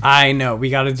 Michigan. I know. We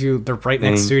got to do, they're right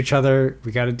next to each other.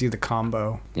 We got to do the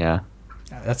combo. Yeah.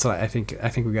 That's what I think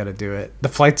we got to do it. The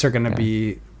flights are going to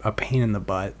be a pain in the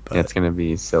butt. But it's going to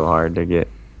be so hard to get.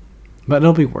 But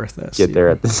it'll be worth it. Get there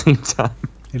at the same time.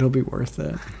 It'll be worth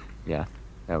it. Yeah,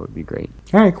 that would be great.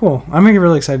 All right, cool. I'm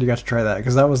really excited you got to try that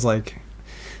because that was like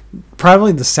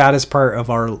probably the saddest part of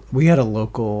we had a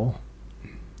local,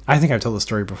 I think I've told the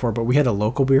story before, but we had a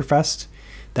local beer fest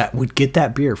that would get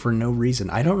that beer for no reason.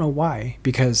 I don't know why,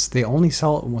 because they only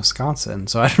sell it in Wisconsin.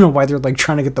 So I don't know why they're like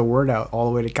trying to get the word out all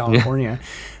the way to California.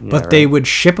 But they would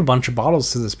ship a bunch of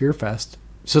bottles to this beer fest.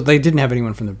 So they didn't have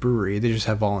anyone from the brewery. They just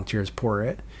have volunteers pour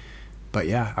it. But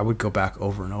yeah, I would go back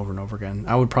over and over and over again.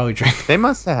 I would probably drink. They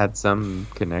must have had some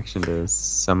connection to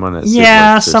someone at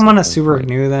someone at Subaru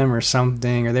knew them or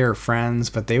something, or they were friends.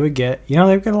 But they would get,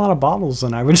 they'd get a lot of bottles,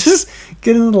 and I would just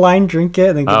get in the line, drink it,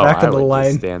 and then get back in the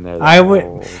line. Stand there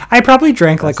I probably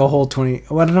drank like a whole 20.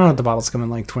 Well, I don't know if the bottles come in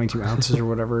like 22 ounces or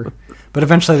whatever. But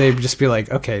eventually they'd just be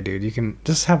like, okay, dude, you can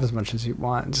just have as much as you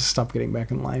want. And just stop getting back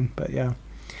in line. But yeah.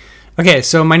 Okay,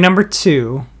 so my number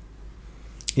 2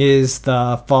 is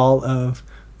the Fall of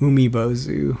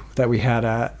Umibozu that we had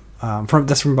at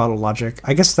that's from Bottle Logic.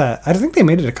 I guess that I think they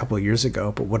made it a couple of years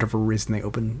ago, but whatever reason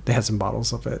they had some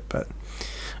bottles of it. But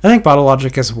I think Bottle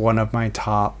Logic is one of my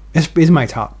top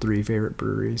 3 favorite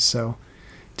breweries. So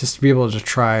just to be able to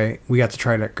try, we got to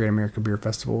try it at Great American Beer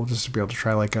Festival, just to be able to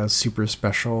try like a super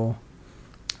special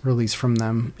release from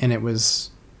them, and it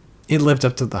lived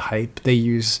up to the hype. They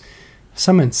use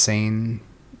some insane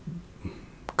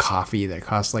coffee that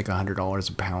costs like $100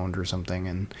 a pound or something,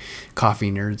 and coffee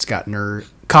nerds got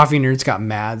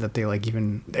mad that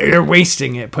they're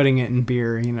wasting it, putting it in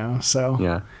beer, so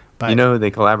yeah. But who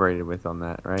they collaborated with on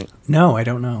that, right? No, I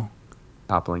don't know.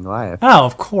 Toppling Goliath. Oh,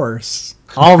 of course.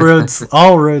 All roads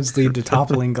lead to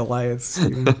Toppling Goliath.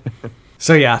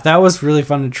 So yeah, that was really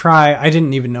fun to try. I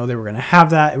didn't even know they were going to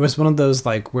have that. It was one of those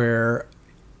like where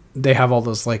they have all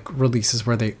those like releases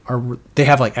where they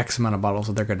have like X amount of bottles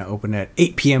that they're going to open at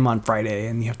 8 p.m. on Friday,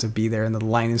 and you have to be there, and the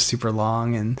line is super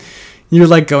long, and you're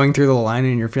like going through the line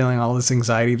and you're feeling all this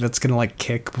anxiety that's going to like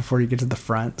kick before you get to the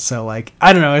front. So like,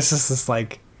 I don't know. It's just this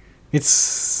like, it's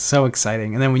so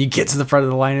exciting. And then when you get to the front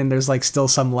of the line and there's like still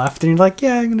some left, and you're like,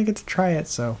 yeah, I'm going to get to try it.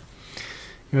 So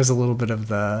it was a little bit of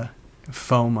the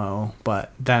FOMO,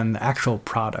 but then the actual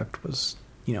product was,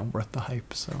 worth the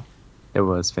hype. So it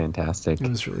was fantastic. It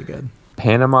was really good.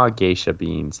 Panama geisha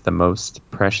beans, the most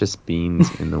precious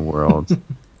beans in the world.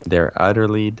 They're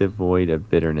utterly devoid of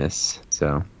bitterness.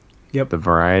 So, yep. The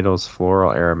varietal's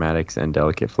floral aromatics and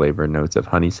delicate flavor notes of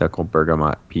honeysuckle,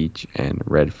 bergamot, peach, and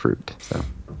red fruit. So,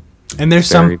 and there's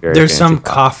some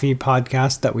coffee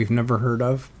podcast that we've never heard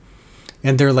of,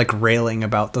 and they're like railing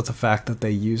about the fact that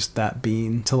they used that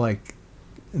bean to like.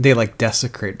 They like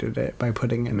desecrated it by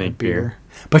putting it in a beer.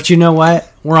 But you know what?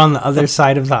 We're on the other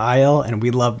side of the aisle, and we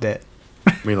loved it.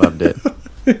 We loved it.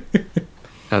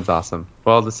 That's awesome.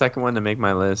 Well, the second one to make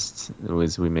my list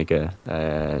was we make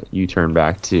a U-turn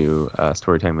back to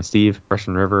Storytime with Steve,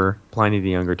 Russian River, Pliny the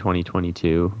Younger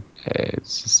 2022.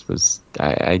 It's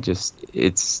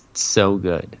so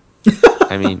good.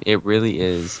 I mean, it really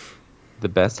is the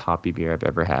best hoppy beer I've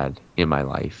ever had in my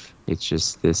life. It's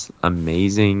just this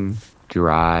amazing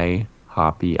dry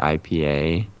hoppy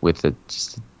IPA with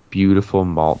just a beautiful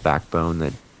malt backbone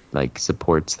that like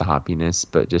supports the hoppiness,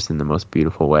 but just in the most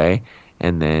beautiful way.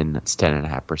 And then it's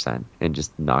 10.5% and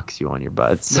just knocks you on your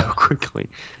butt so quickly.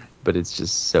 But it's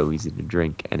just so easy to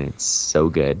drink, and it's so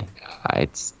good.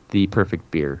 It's the perfect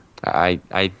beer.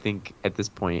 I think at this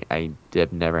point I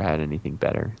have never had anything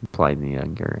better. Pliny the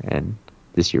Younger, and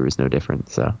this year was no different.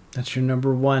 So that's your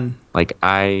number 1.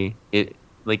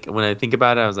 Like when I think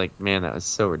about it, I was like, man, that was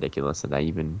so ridiculous that I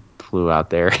even flew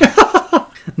out there.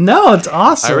 No, it's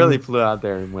awesome. I really flew out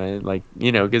there and went, like,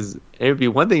 because it would be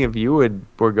one thing if you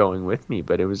were going with me,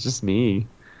 but it was just me.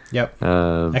 Yep.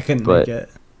 I couldn't make it.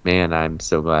 Man, I'm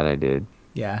so glad I did.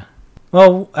 Yeah.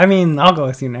 Well, I mean, I'll go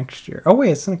with you next year. Oh,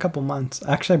 wait, it's in a couple months.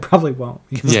 Actually, I probably won't.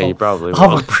 Yeah, you probably I'll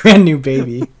won't. have a brand new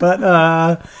baby. But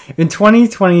in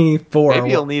 2024... Maybe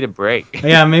you'll need a break.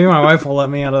 Yeah, maybe my wife will let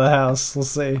me out of the house. We'll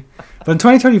see. But in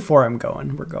 2024, I'm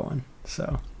going. We're going.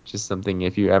 So just something,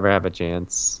 if you ever have a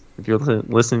chance, if you're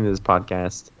listening to this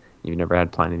podcast, you've never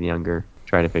had Pliny the Younger,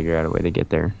 try to figure out a way to get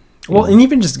there. Well, and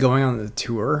even just going on the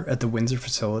tour at the Windsor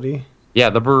facility. Yeah,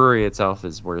 the brewery itself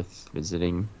is worth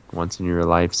visiting once in your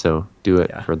life, so do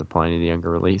it for the Pliny the Younger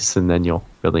release, and then you'll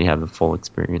really have the full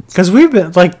experience. Because we've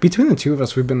been, like, between the two of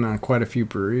us, we've been on quite a few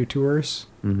brewery tours.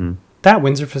 Mm-hmm. That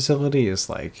Windsor facility is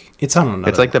like, it's on another...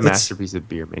 It's like the masterpiece of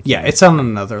beer making. Yeah, it's on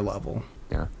another level.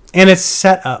 Yeah. And it's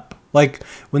set up. Like,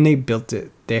 when they built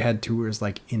it, they had tours,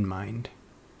 like, in mind.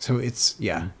 So it's,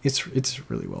 it's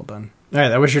really well done. All right,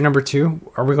 that was your number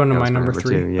 2. Are we going to my number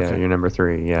 3? Two. Yeah, okay. Your number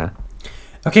 3, yeah.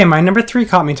 Okay, my number 3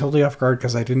 caught me totally off guard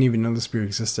because I didn't even know this beer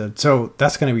existed. So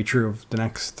that's going to be true of the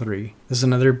next 3. This is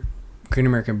another Great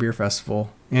American Beer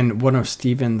Festival. And one of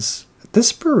Steven's...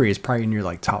 This brewery is probably in your,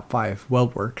 like, top 5.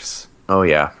 WeldWorks. Oh,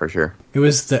 yeah, for sure. It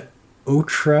was the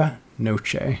Otra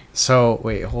Noche. So,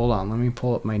 wait, hold on. Let me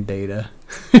pull up my data.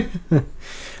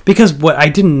 Because what I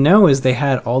didn't know is they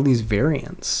had all these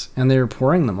variants. And they were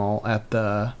pouring them all at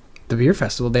the beer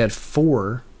festival. They had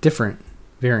 4 different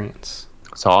variants.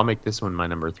 So I'll make this one my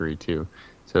number 3 too.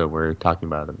 So we're talking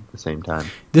about it at the same time.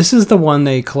 This is the one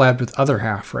they collabed with Other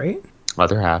Half, right?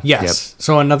 Other Half. Yes. Yep.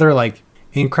 So another like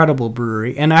incredible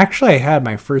brewery. And actually I had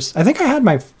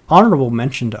my honorable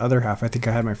mention to Other Half. I think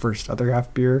I had my first Other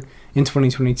Half beer in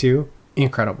 2022.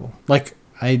 Incredible. Like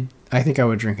I think I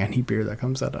would drink any beer that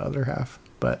comes out of Other Half.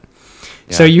 But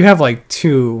so you have like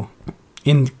 2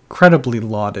 incredibly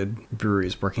lauded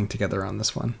breweries working together on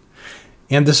this one.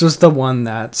 And this was the one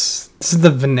this is the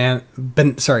vanilla,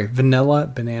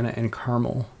 banana, and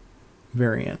caramel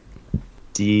variant.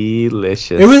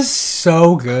 Delicious. It was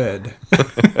so good.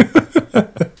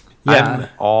 I'm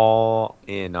all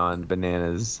in on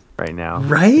bananas right now.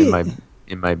 Right?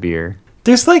 In my beer.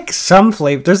 There's like some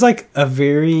flavor. There's like I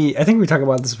think we talked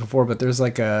about this before, but there's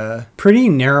like a pretty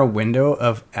narrow window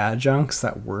of adjuncts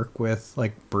that work with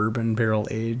like bourbon barrel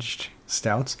aged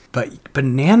stouts, but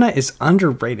banana is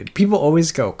underrated. People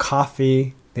always go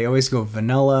coffee, they always go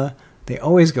vanilla, they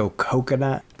always go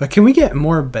coconut, but can we get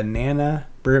more banana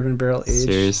bourbon barrel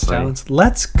aged stouts?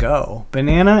 Let's go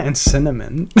banana and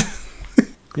cinnamon.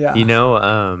 Yeah,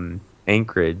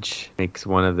 Anchorage makes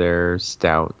one of their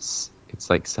stouts. It's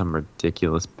like some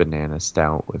ridiculous banana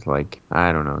stout with like,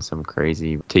 I don't know, some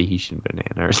crazy Tahitian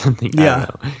banana or something. Yeah. I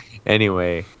don't know.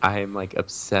 Anyway, I am like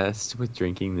obsessed with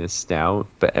drinking this stout,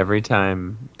 but every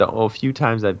time, a few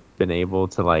times I've been able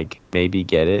to like maybe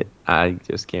get it, I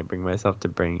just can't bring myself to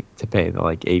pay the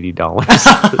like $80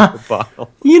 for the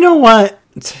bottle. You know what?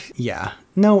 Yeah,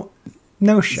 no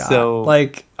shot. So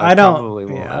like I probably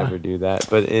won't ever do that,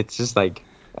 but it's just like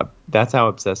that's how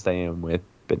obsessed I am with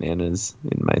bananas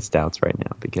in my stouts right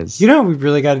now. Because what we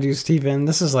really got to do, Steven?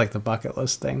 This is like the bucket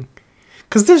list thing.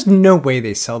 Because there's no way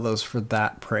they sell those for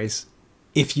that price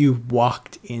if you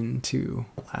walked into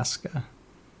Alaska.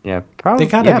 Yeah, probably.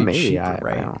 They gotta be cheaper,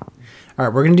 right? All right,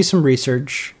 we're going to do some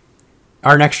research.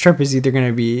 Our next trip is either going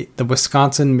to be the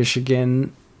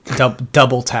Wisconsin-Michigan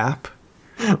double tap.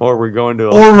 Or we're going to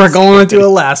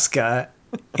Alaska.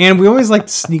 And we always like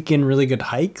to sneak in really good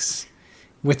hikes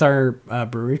with our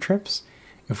brewery trips.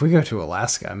 If we go to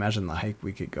Alaska, imagine the hike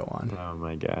we could go on. Oh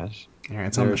my gosh.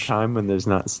 There's a time when there's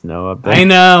not snow up there. I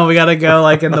know. We got to go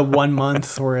like in the 1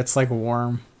 month where it's like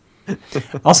warm.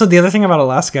 Also, the other thing about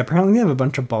Alaska, apparently they have a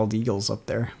bunch of bald eagles up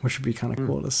there, which would be kind of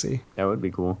cool to see. That would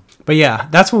be cool. But yeah,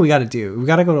 that's what we got to do. We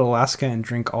got to go to Alaska and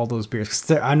drink all those beers.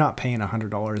 Cause I'm not paying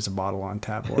 $100 a bottle on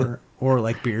tap or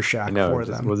like Beer Shack for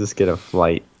them. We'll just get a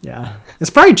flight. Yeah. It's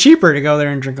probably cheaper to go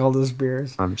there and drink all those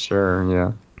beers. I'm sure,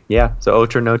 yeah. Yeah, so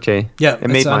Otra Noche. Yeah, it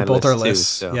made on both our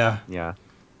lists. Too, so, yeah.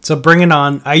 So bring it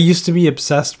on. I used to be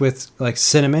obsessed with like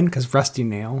cinnamon because Rusty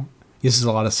Nail uses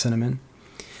a lot of cinnamon.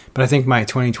 But I think my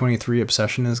 2023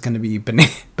 obsession is going to be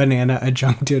banana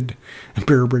adjuncted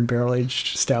bourbon barrel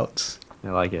aged stouts.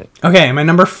 I like it. Okay, my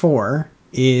number 4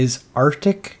 is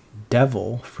Arctic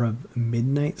Devil from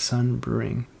Midnight Sun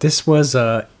Brewing. This was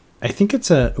let me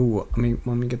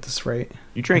get this right.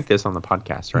 You drank this on the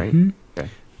podcast, right? Mm-hmm. Okay.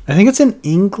 I think it's an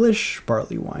English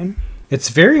barley wine. It's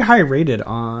very high rated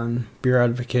on Beer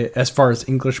Advocate as far as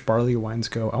English barley wines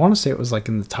go. I want to say it was like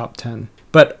in the top 10.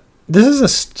 But this is a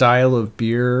style of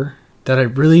beer that I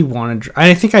really want to.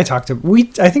 I think I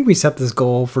think we set this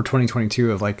goal for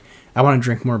 2022 of like I want to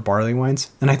drink more barley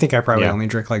wines, and I think I probably only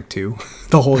drank like 2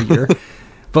 the whole year.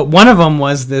 But one of them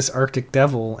was this Arctic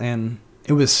Devil, and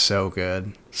it was so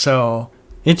good. So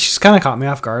it just kind of caught me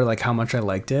off guard, like how much I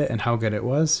liked it and how good it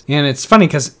was. And it's funny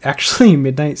because actually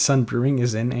Midnight Sun Brewing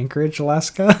is in Anchorage,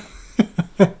 Alaska.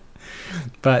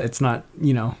 But it's not,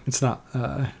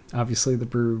 obviously the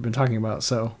brewery we've been talking about.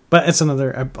 So, but it's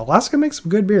Alaska makes some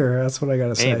good beer. That's what I got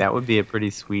to say. Hey, that would be a pretty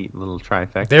sweet little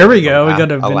trifecta. There we go. We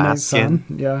got a Midnight Sun.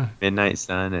 Yeah. Midnight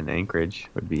Sun and Anchorage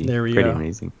would be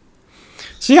amazing.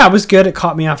 So yeah, it was good. It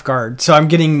caught me off guard. So I'm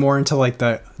getting more into like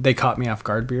they caught me off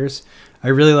guard beers. I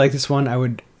really like this one. I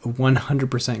would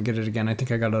 100% get it again. I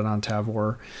think I got it on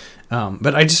Jaguar.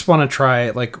 But I just want to try,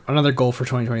 like, another goal for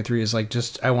 2023 is like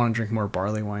I want to drink more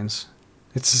barley wines.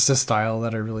 It's just a style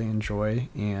that I really enjoy,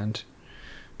 and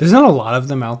there's not a lot of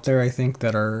them out there, I think,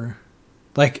 that are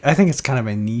like, I think it's kind of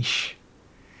a niche.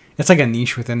 It's like a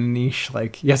niche within a niche.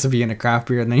 Like, you have to be in a craft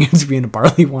beer and then you have to be in a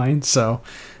barley wine. So,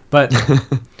 but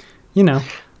I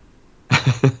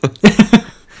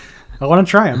want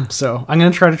to try them. So I'm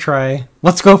going to try.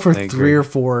 Let's go for 3 or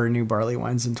 4 new barley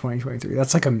wines in 2023.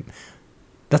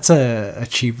 That's a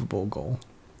achievable goal.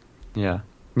 Yeah.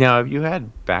 Now, have you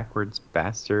had Backwards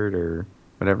Bastard or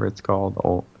whatever it's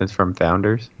called? It's from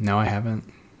Founders. No, I haven't.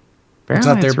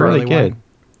 Apparently, it's really good.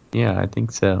 Yeah, I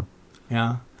think so.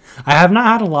 Yeah. I have not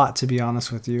had a lot, to be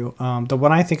honest with you. The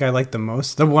one I think I like the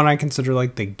most, the one I consider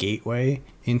like the gateway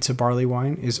into barley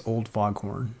wine, is Old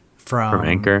Foghorn from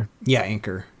Anchor. Yeah,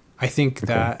 Anchor. I think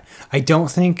that I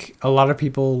don't think a lot of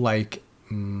people like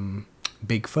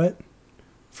Bigfoot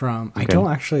from. I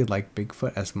don't actually like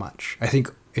Bigfoot as much. I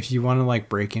think if you want to like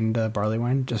break into barley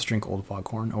wine, just drink Old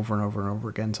Foghorn over and over and over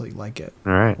again until you like it.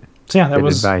 All right. So yeah, that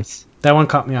was advice. That one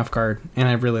caught me off guard, and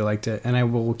I really liked it, and I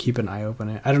will keep an eye open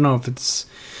it. I don't know if it's.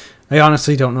 I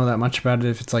honestly don't know that much about it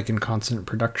if it's like in constant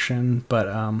production, but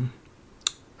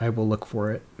I will look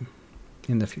for it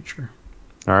in the future.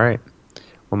 All right.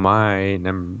 Well, my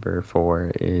number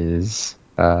 4 is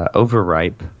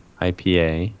Overripe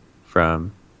IPA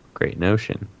from Great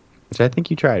Notion, which I think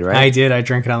you tried, right? I did. I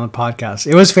drank it on the podcast.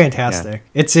 It was fantastic.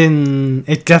 Yeah.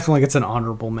 It definitely gets an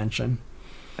honorable mention.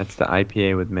 That's the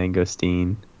IPA with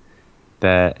mangosteen.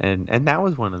 And that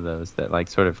was one of those that like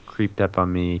sort of creeped up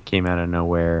on me, came out of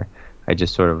nowhere. I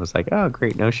just sort of was like, oh,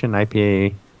 Great Notion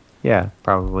IPA. Yeah,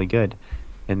 probably good.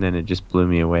 And then it just blew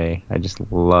me away. I just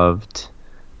loved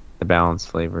the balanced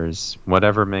flavors.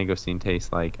 Whatever mangosteen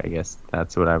tastes like, I guess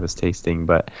that's what I was tasting,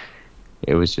 but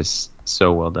it was just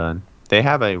so well done. They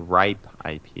have a ripe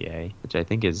IPA, which I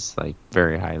think is like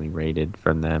very highly rated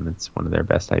from them. It's one of their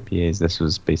best IPAs. This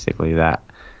was basically that,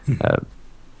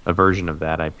 a version of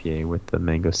that IPA with the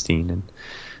mangosteen. And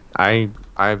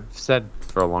I've said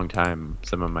for a long time,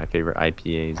 some of my favorite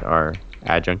IPAs are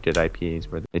adjuncted IPAs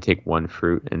where they take one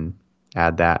fruit and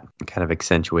add that and kind of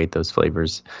accentuate those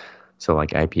flavors. So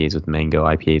like IPAs with mango,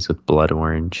 IPAs with blood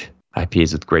orange,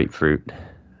 IPAs with grapefruit.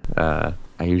 I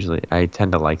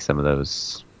tend to like some of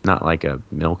those, not like a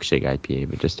milkshake IPA,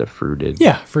 but just a fruited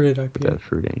IPA. With a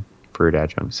fruit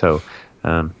adjunct. So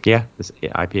this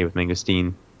IPA with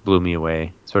mangosteen blew me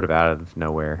away, sort of out of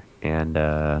nowhere, and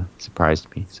surprised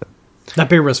me. So that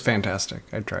beer was fantastic.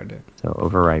 I tried it. So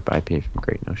Overripe IPA from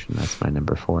Great Notion. That's my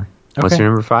number 4. Okay. What's your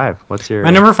number 5? What's your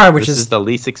my number 5, which is the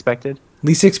least expected?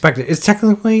 Least expected. It's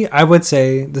technically, I would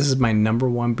say, this is my number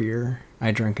 1 beer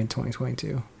I drank in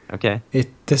 2022. Okay.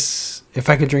 If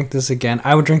I could drink this again,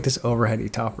 I would drink this over Heady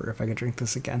Topper if I could drink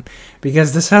this again,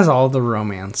 because this has all the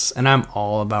romance, and I'm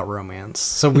all about romance.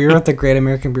 So we were at the Great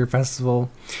American Beer Festival,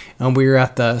 and we were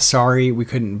at the Sorry We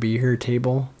Couldn't Be Here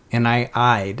table, and I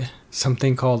eyed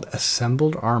something called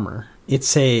Assembled Armor.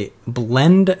 It's a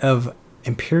blend of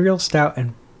Imperial Stout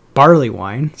and barley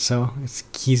wine, so it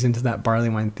keys into that barley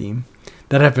wine theme,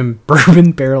 that have been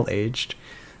bourbon barrel aged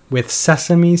with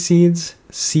sesame seeds,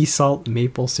 sea salt,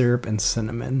 maple syrup, and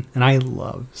cinnamon. And I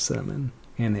love cinnamon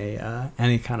in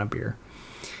any kind of beer.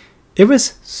 It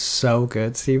was so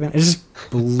good, Steven. It just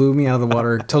blew me out of the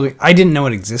water. Totally, I didn't know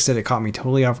it existed. It caught me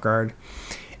totally off guard.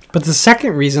 But the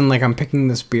second reason, like, I'm picking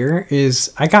this beer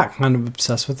is I got kind of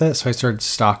obsessed with it. So I started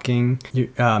stalking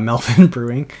Melvin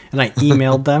Brewing, and I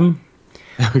emailed them.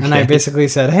 Okay. And I basically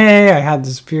said, hey, I had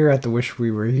this beer at the Wish We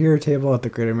Were Here table at the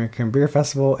Great American Beer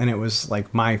Festival, and it was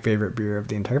like my favorite beer of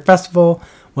the entire festival.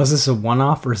 Was this a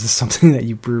one-off, or is this something that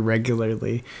you brew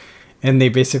regularly? And they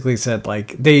basically said,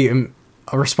 like, they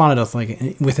responded with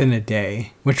like within a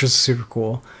day, which was super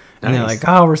cool. And they're like,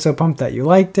 oh, we're so pumped that you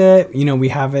liked it. You know, we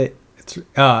have it.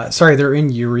 They're in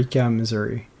Eureka,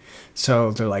 Missouri.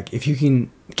 So they're like, if you can,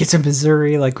 get to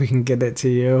Missouri, like we can get it to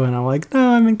you. And I'm like, no,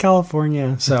 I'm in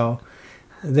California. So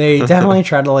they definitely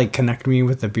try to like connect me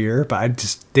with the beer,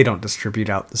 but they don't distribute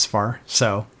out this far.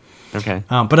 So, Okay.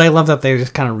 but I love that they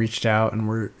just kind of reached out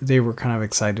and they were kind of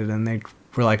excited, and they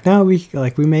were like, no, we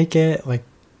make it. Like,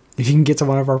 if you can get to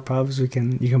one of our pubs, you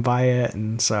can buy it.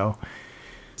 And so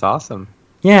It's awesome.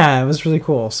 yeah, it was really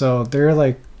cool. So they're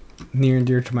like near and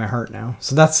dear to my heart now.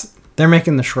 So they're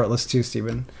making the short list too,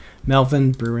 Stephen.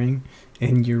 Melvin Brewing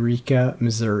in Eureka,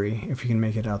 Missouri, if you can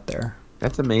make it out there.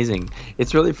 That's amazing.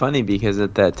 It's really funny because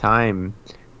at that time,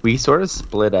 we sort of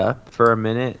split up for a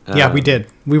minute. Yeah, we did.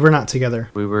 We were not together.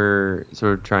 We were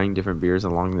sort of trying different beers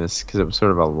along this because it was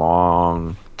sort of a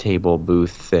long table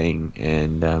booth thing.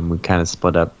 And we kind of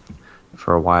split up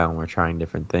for a while and we're trying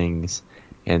different things.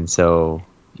 And so,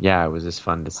 yeah, it was just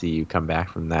fun to see you come back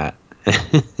from that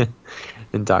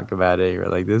and talk about it. You were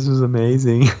like, this was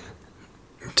amazing.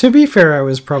 To be fair, I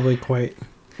was probably quite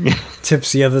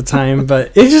tipsy at the time,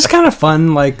 but it's just kind of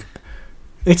fun. Like,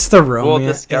 it's the romance.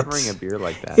 Well, discovering a beer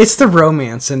like that. It's the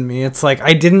romance in me. It's like,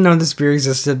 I didn't know this beer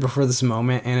existed before this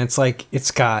moment, and it's like,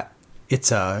 it's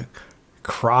a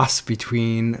cross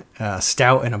between a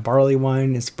stout and a barley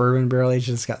wine. It's bourbon barrel aged.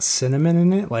 It's got cinnamon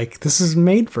in it. Like, this is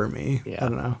made for me. Yeah. I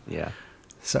don't know. Yeah.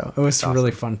 So it was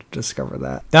really fun to discover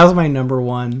that. That was my number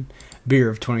one beer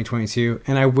of 2022,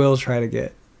 and I will try to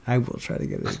get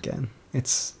it again.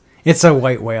 It's a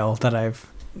white whale that I've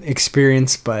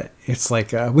experienced, but it's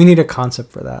like we need a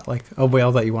concept for that, like a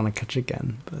whale that you want to catch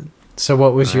again. But so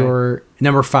what was your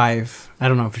number 5? I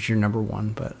don't know if it's your number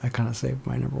 1, but I kind of saved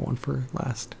my number 1 for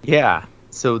last. Yeah.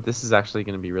 So this is actually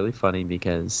going to be really funny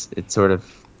because it sort of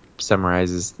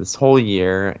summarizes this whole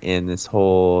year and this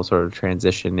whole sort of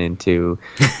transition into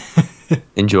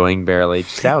enjoying barrel-aged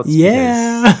stouts.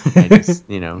 Yeah. I just,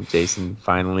 Jason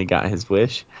finally got his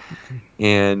wish.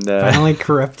 And finally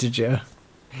corrupted you.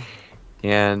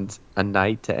 And A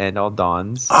Night to End All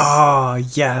Dawns. Oh,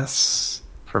 yes.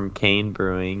 From Kane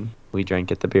Brewing. We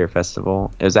drank at the beer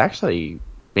festival. It was actually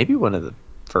maybe one of the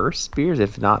first beers,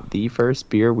 if not the first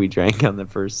beer we drank on the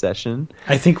first session.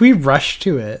 I think we rushed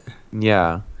to it.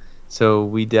 Yeah. So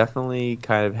we definitely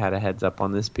kind of had a heads up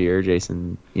on this beer.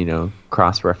 Jason,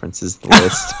 cross-references the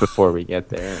list before we get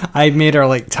there. I made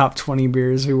our top 20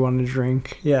 beers we want to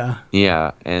drink. Yeah.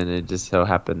 Yeah, and it just so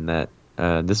happened that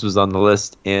this was on the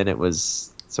list, and it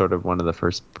was sort of one of the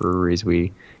first breweries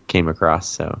we came across.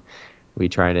 So we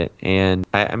tried it, and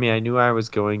I knew I was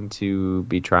going to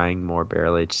be trying more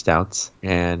barrel-aged stouts,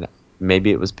 and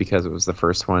maybe it was because it was the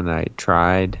first one I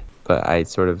tried. But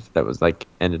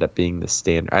ended up being the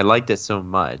standard. I liked it so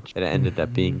much that it ended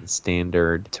up being the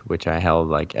standard to which I held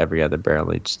like every other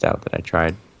barrel-aged stout that I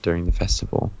tried during the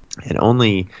festival. And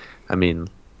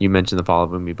you mentioned the Fall of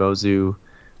Umibozu,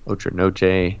 Otra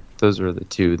Noche. Those were the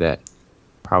two that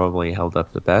probably held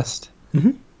up the best.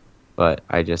 Mm-hmm. But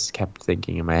I just kept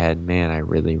thinking in my head, man, I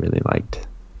really, really liked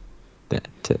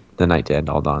the Night to End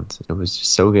All Dawns. It was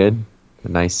just so good. A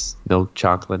nice milk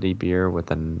chocolatey beer with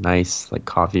a nice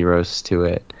coffee roast to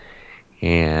it,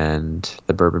 and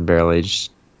the bourbon barrel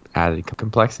aged added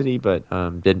complexity, but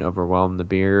didn't overwhelm the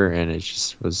beer, and it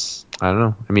just was, I don't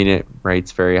know. It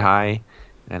rates very high,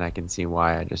 and I can see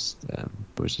why. It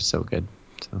was just so good.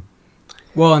 So,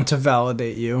 well, and to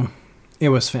validate you, it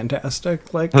was fantastic.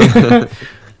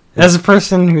 As a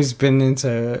person who's been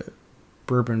into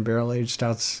bourbon barrel aged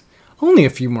stouts only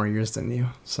a few more years than you,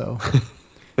 so.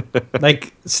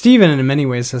 Steven in many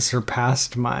ways has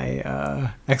surpassed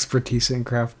my expertise in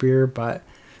craft beer, but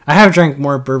I have drank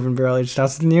more bourbon barrel aged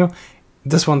stouts than you.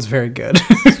 This one's very good.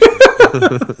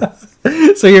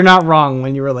 So you're not wrong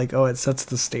when you were like, oh, it sets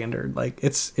the standard.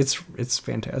 It's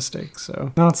fantastic.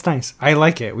 So no, it's nice. I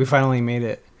like it. We finally made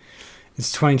it.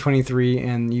 It's 2023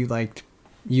 and you like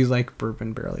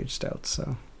bourbon barrel aged stouts,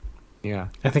 so yeah.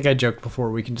 I think I joked before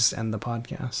we can just end the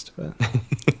podcast, but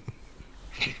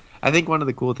I think one of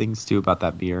the cool things, too, about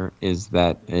that beer is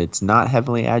that it's not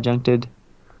heavily adjuncted.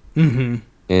 Mm-hmm.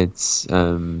 It's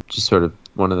just sort of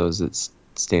one of those that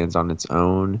stands on its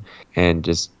own and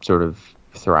just sort of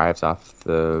thrives off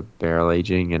the barrel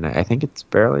aging. And I think it's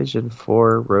barrel aged in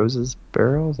 4 Roses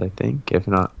barrels, I think, if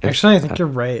not. Actually, I think you're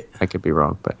right. I could be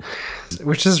wrong, but.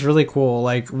 Which is really cool.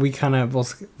 We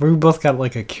both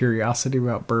got a curiosity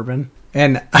about bourbon.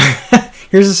 And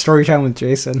here's a story time with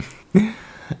Jason.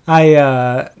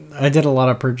 I did a lot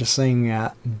of purchasing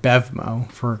at Bevmo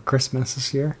for Christmas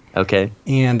this year. Okay.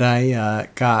 And I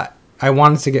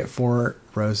wanted to get 4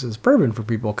 Roses bourbon for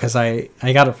people because I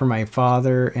got it for my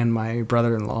father and my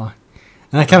brother-in-law.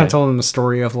 And I kind of told them the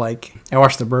story of I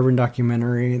watched the bourbon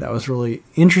documentary that was really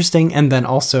interesting. And then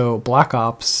also Black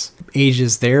Ops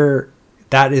ages their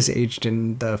that is aged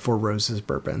in the Four Roses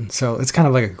bourbon. So it's kind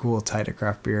of like a cool tie to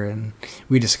craft beer. And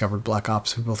we discovered Black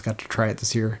Ops. We both got to try it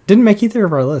this year. Didn't make either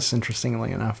of our lists,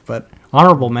 interestingly enough, but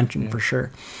honorable mention for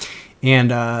sure. And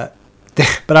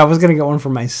but I was gonna get one for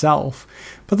myself,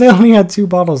 but they only had 2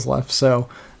 bottles left, so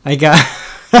I got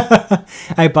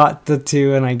I bought the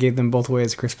 2 and I gave them both away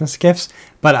as Christmas gifts.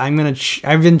 But I'm gonna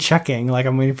I've been checking, like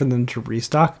I'm waiting for them to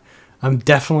restock. I'm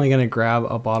definitely gonna grab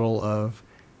a bottle of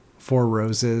Four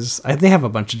Roses. They have a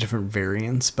bunch of different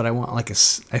variants, but I want like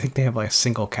I think they have like a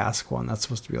single cask one that's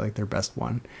supposed to be like their best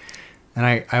one, and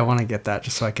I want to get that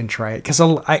just so I can try it, because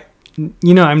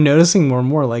I'm noticing more and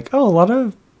more like, oh,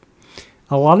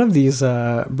 a lot of these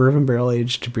bourbon barrel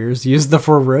aged beers use the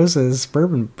Four Roses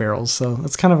bourbon barrels, so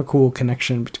that's kind of a cool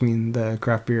connection between the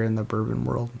craft beer and the bourbon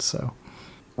world. So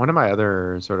one of my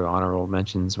other sort of honorable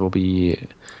mentions will be,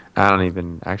 I don't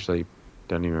even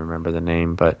remember the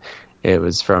name, but it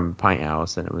was from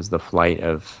Pinthouse, and it was the flight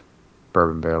of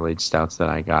bourbon barrel aged stouts that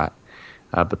I got.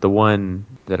 But the one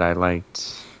that I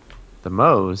liked the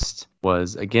most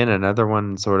was, again, another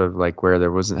one sort of like where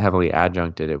there wasn't heavily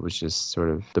adjuncted. It was just sort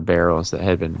of the barrels that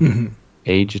had been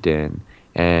aged in.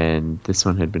 And this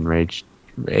one had been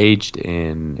aged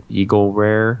in Eagle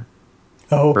Rare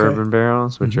bourbon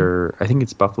barrels, which are, I think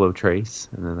it's Buffalo Trace.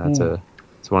 And then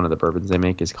it's one of the bourbons they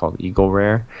make is called Eagle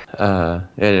Rare. And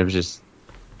it was just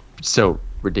so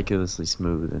ridiculously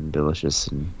smooth and delicious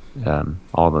and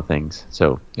all the things.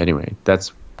 So anyway,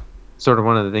 that's sort of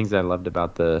one of the things I loved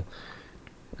about the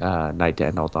Night to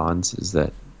End All Dawns, is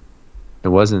that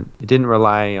it didn't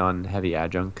rely on heavy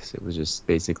adjuncts. It was just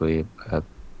basically a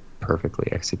perfectly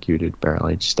executed barrel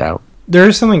aged stout. There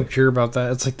is something pure about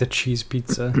that. It's like the cheese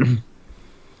pizza.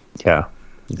 Yeah.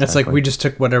 Exactly. It's like we just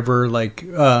took whatever, like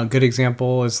a good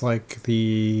example is like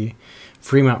the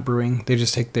Fremont Brewing. They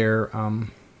just take their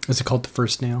is it called the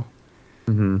First Nail?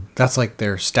 Mm-hmm. That's like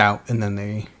their stout, and then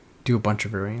they do a bunch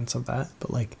of variants of that.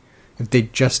 But like, if they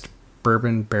just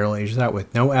bourbon barrel age that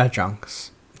with no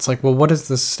adjuncts, it's like, well, what does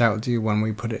this stout do when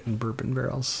we put it in bourbon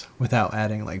barrels without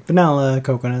adding like vanilla,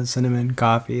 coconut, cinnamon,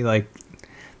 coffee? Like,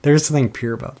 there's something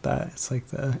pure about that. It's like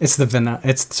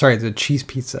the cheese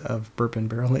pizza of bourbon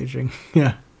barrel aging.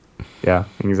 Yeah. Yeah,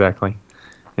 exactly.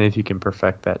 And if you can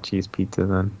perfect that cheese pizza,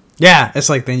 then yeah, it's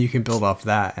like then you can build off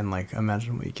that and like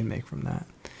imagine what you can make from that.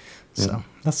 So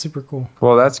that's super cool.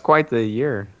 Well, that's quite the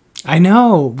year. I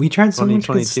know. We tried so much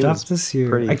good stuff this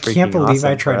year. I can't believe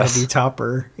I tried Heady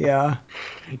Topper. Yeah.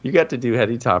 You got to do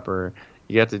Heady Topper.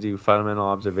 You got to do Fundamental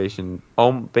Observation,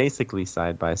 basically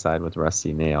side by side with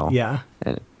Rusty Nail. Yeah.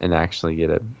 And actually get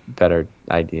a better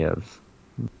idea of,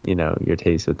 your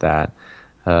taste with that.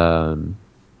 I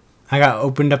got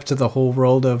opened up to the whole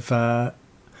world of the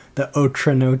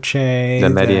Otra Noche, the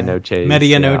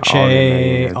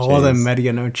Medianoche, all the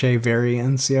Medianoche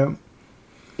variants. Yep.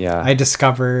 Yeah. I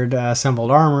discovered Assembled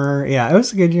Armor. Yeah, it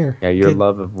was a good year. Yeah, your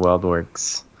love of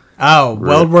WeldWorks. Oh,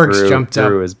 WeldWorks jumped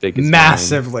up as big as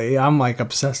massively. Mine. I'm like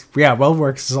obsessed. Yeah,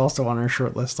 WeldWorks is also on our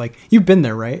short list. Like, you've been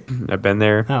there, right? I've been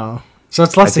there. Oh, so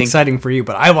it's less exciting for you,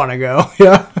 but I want to go.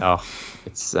 Yeah. Oh,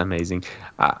 it's amazing.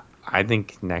 I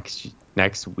think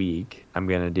next week I'm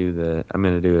gonna do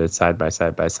a side by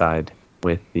side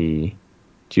with the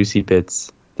Juicy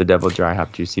Bits, the Double Dry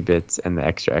Hop Juicy Bits, and the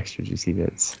extra Juicy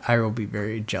Bits. I will be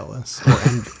very jealous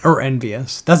or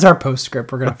envious. That's our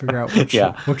postscript. We're gonna figure out which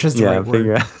is the right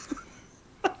word.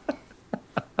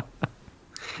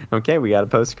 Okay, we got a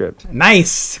postscript.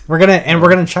 Nice. We're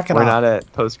gonna check it out. We're not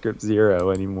at postscript 0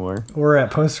 anymore. We're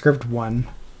at postscript 1.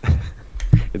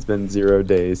 It's been 0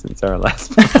 days since our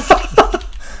last.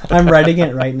 I'm writing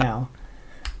it right now.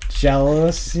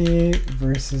 Jealousy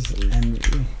versus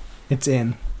envy. It's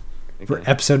in. Okay. For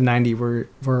episode 90, we're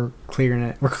clearing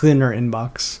it. We're clearing our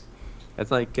inbox.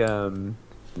 It's like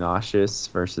nauseous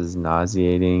versus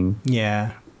nauseating.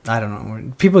 Yeah, I don't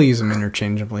know. People use them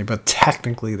interchangeably, but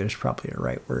technically, there's probably a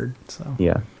right word. So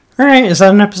yeah. All right, is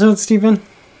that an episode, Steven?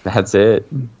 That's it.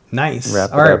 Nice.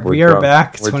 All right, we are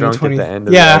back. We're 2020. Drunk at the end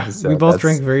of the episode. We both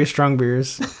drink very strong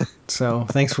beers. So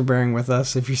thanks for bearing with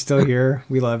us. If you're still here,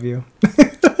 we love you.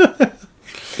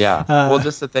 Yeah. Well,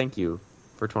 just a thank you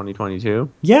for 2022.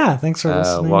 Yeah, thanks for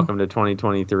listening. Welcome to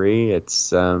 2023. It's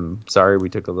sorry we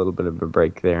took a little bit of a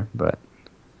break there, but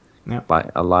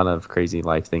a lot of crazy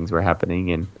life things were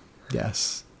happening, and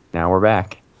yes, now we're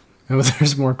back. Oh,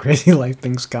 there's more crazy life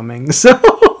things coming. So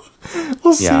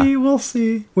we'll see. We'll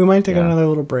see. We might take another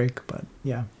little break, but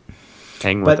yeah.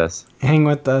 Hang with us. Hang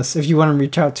with us. If you want to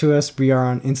reach out to us, we are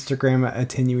on Instagram at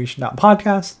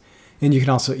attenuation.podcast. And you can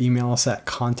also email us at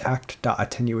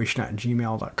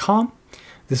contact.attenuation@gmail.com.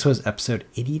 This was episode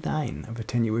 89 of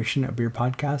Attenuation, a beer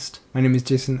podcast. My name is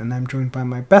Jason, and I'm joined by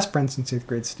my best friend since 8th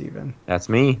grade, Steven. That's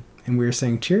me. And we're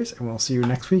saying cheers, and we'll see you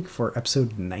next week for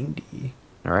episode 90.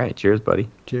 All right. Cheers, buddy.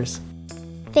 Cheers.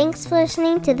 Thanks for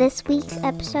listening to this week's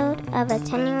episode of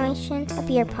Attenuation, a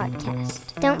beer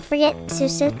podcast. Don't forget to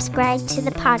subscribe to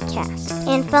the podcast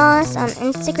and follow us on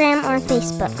Instagram or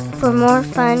Facebook for more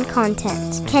fun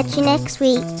content. Catch you next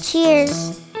week.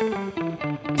 Cheers!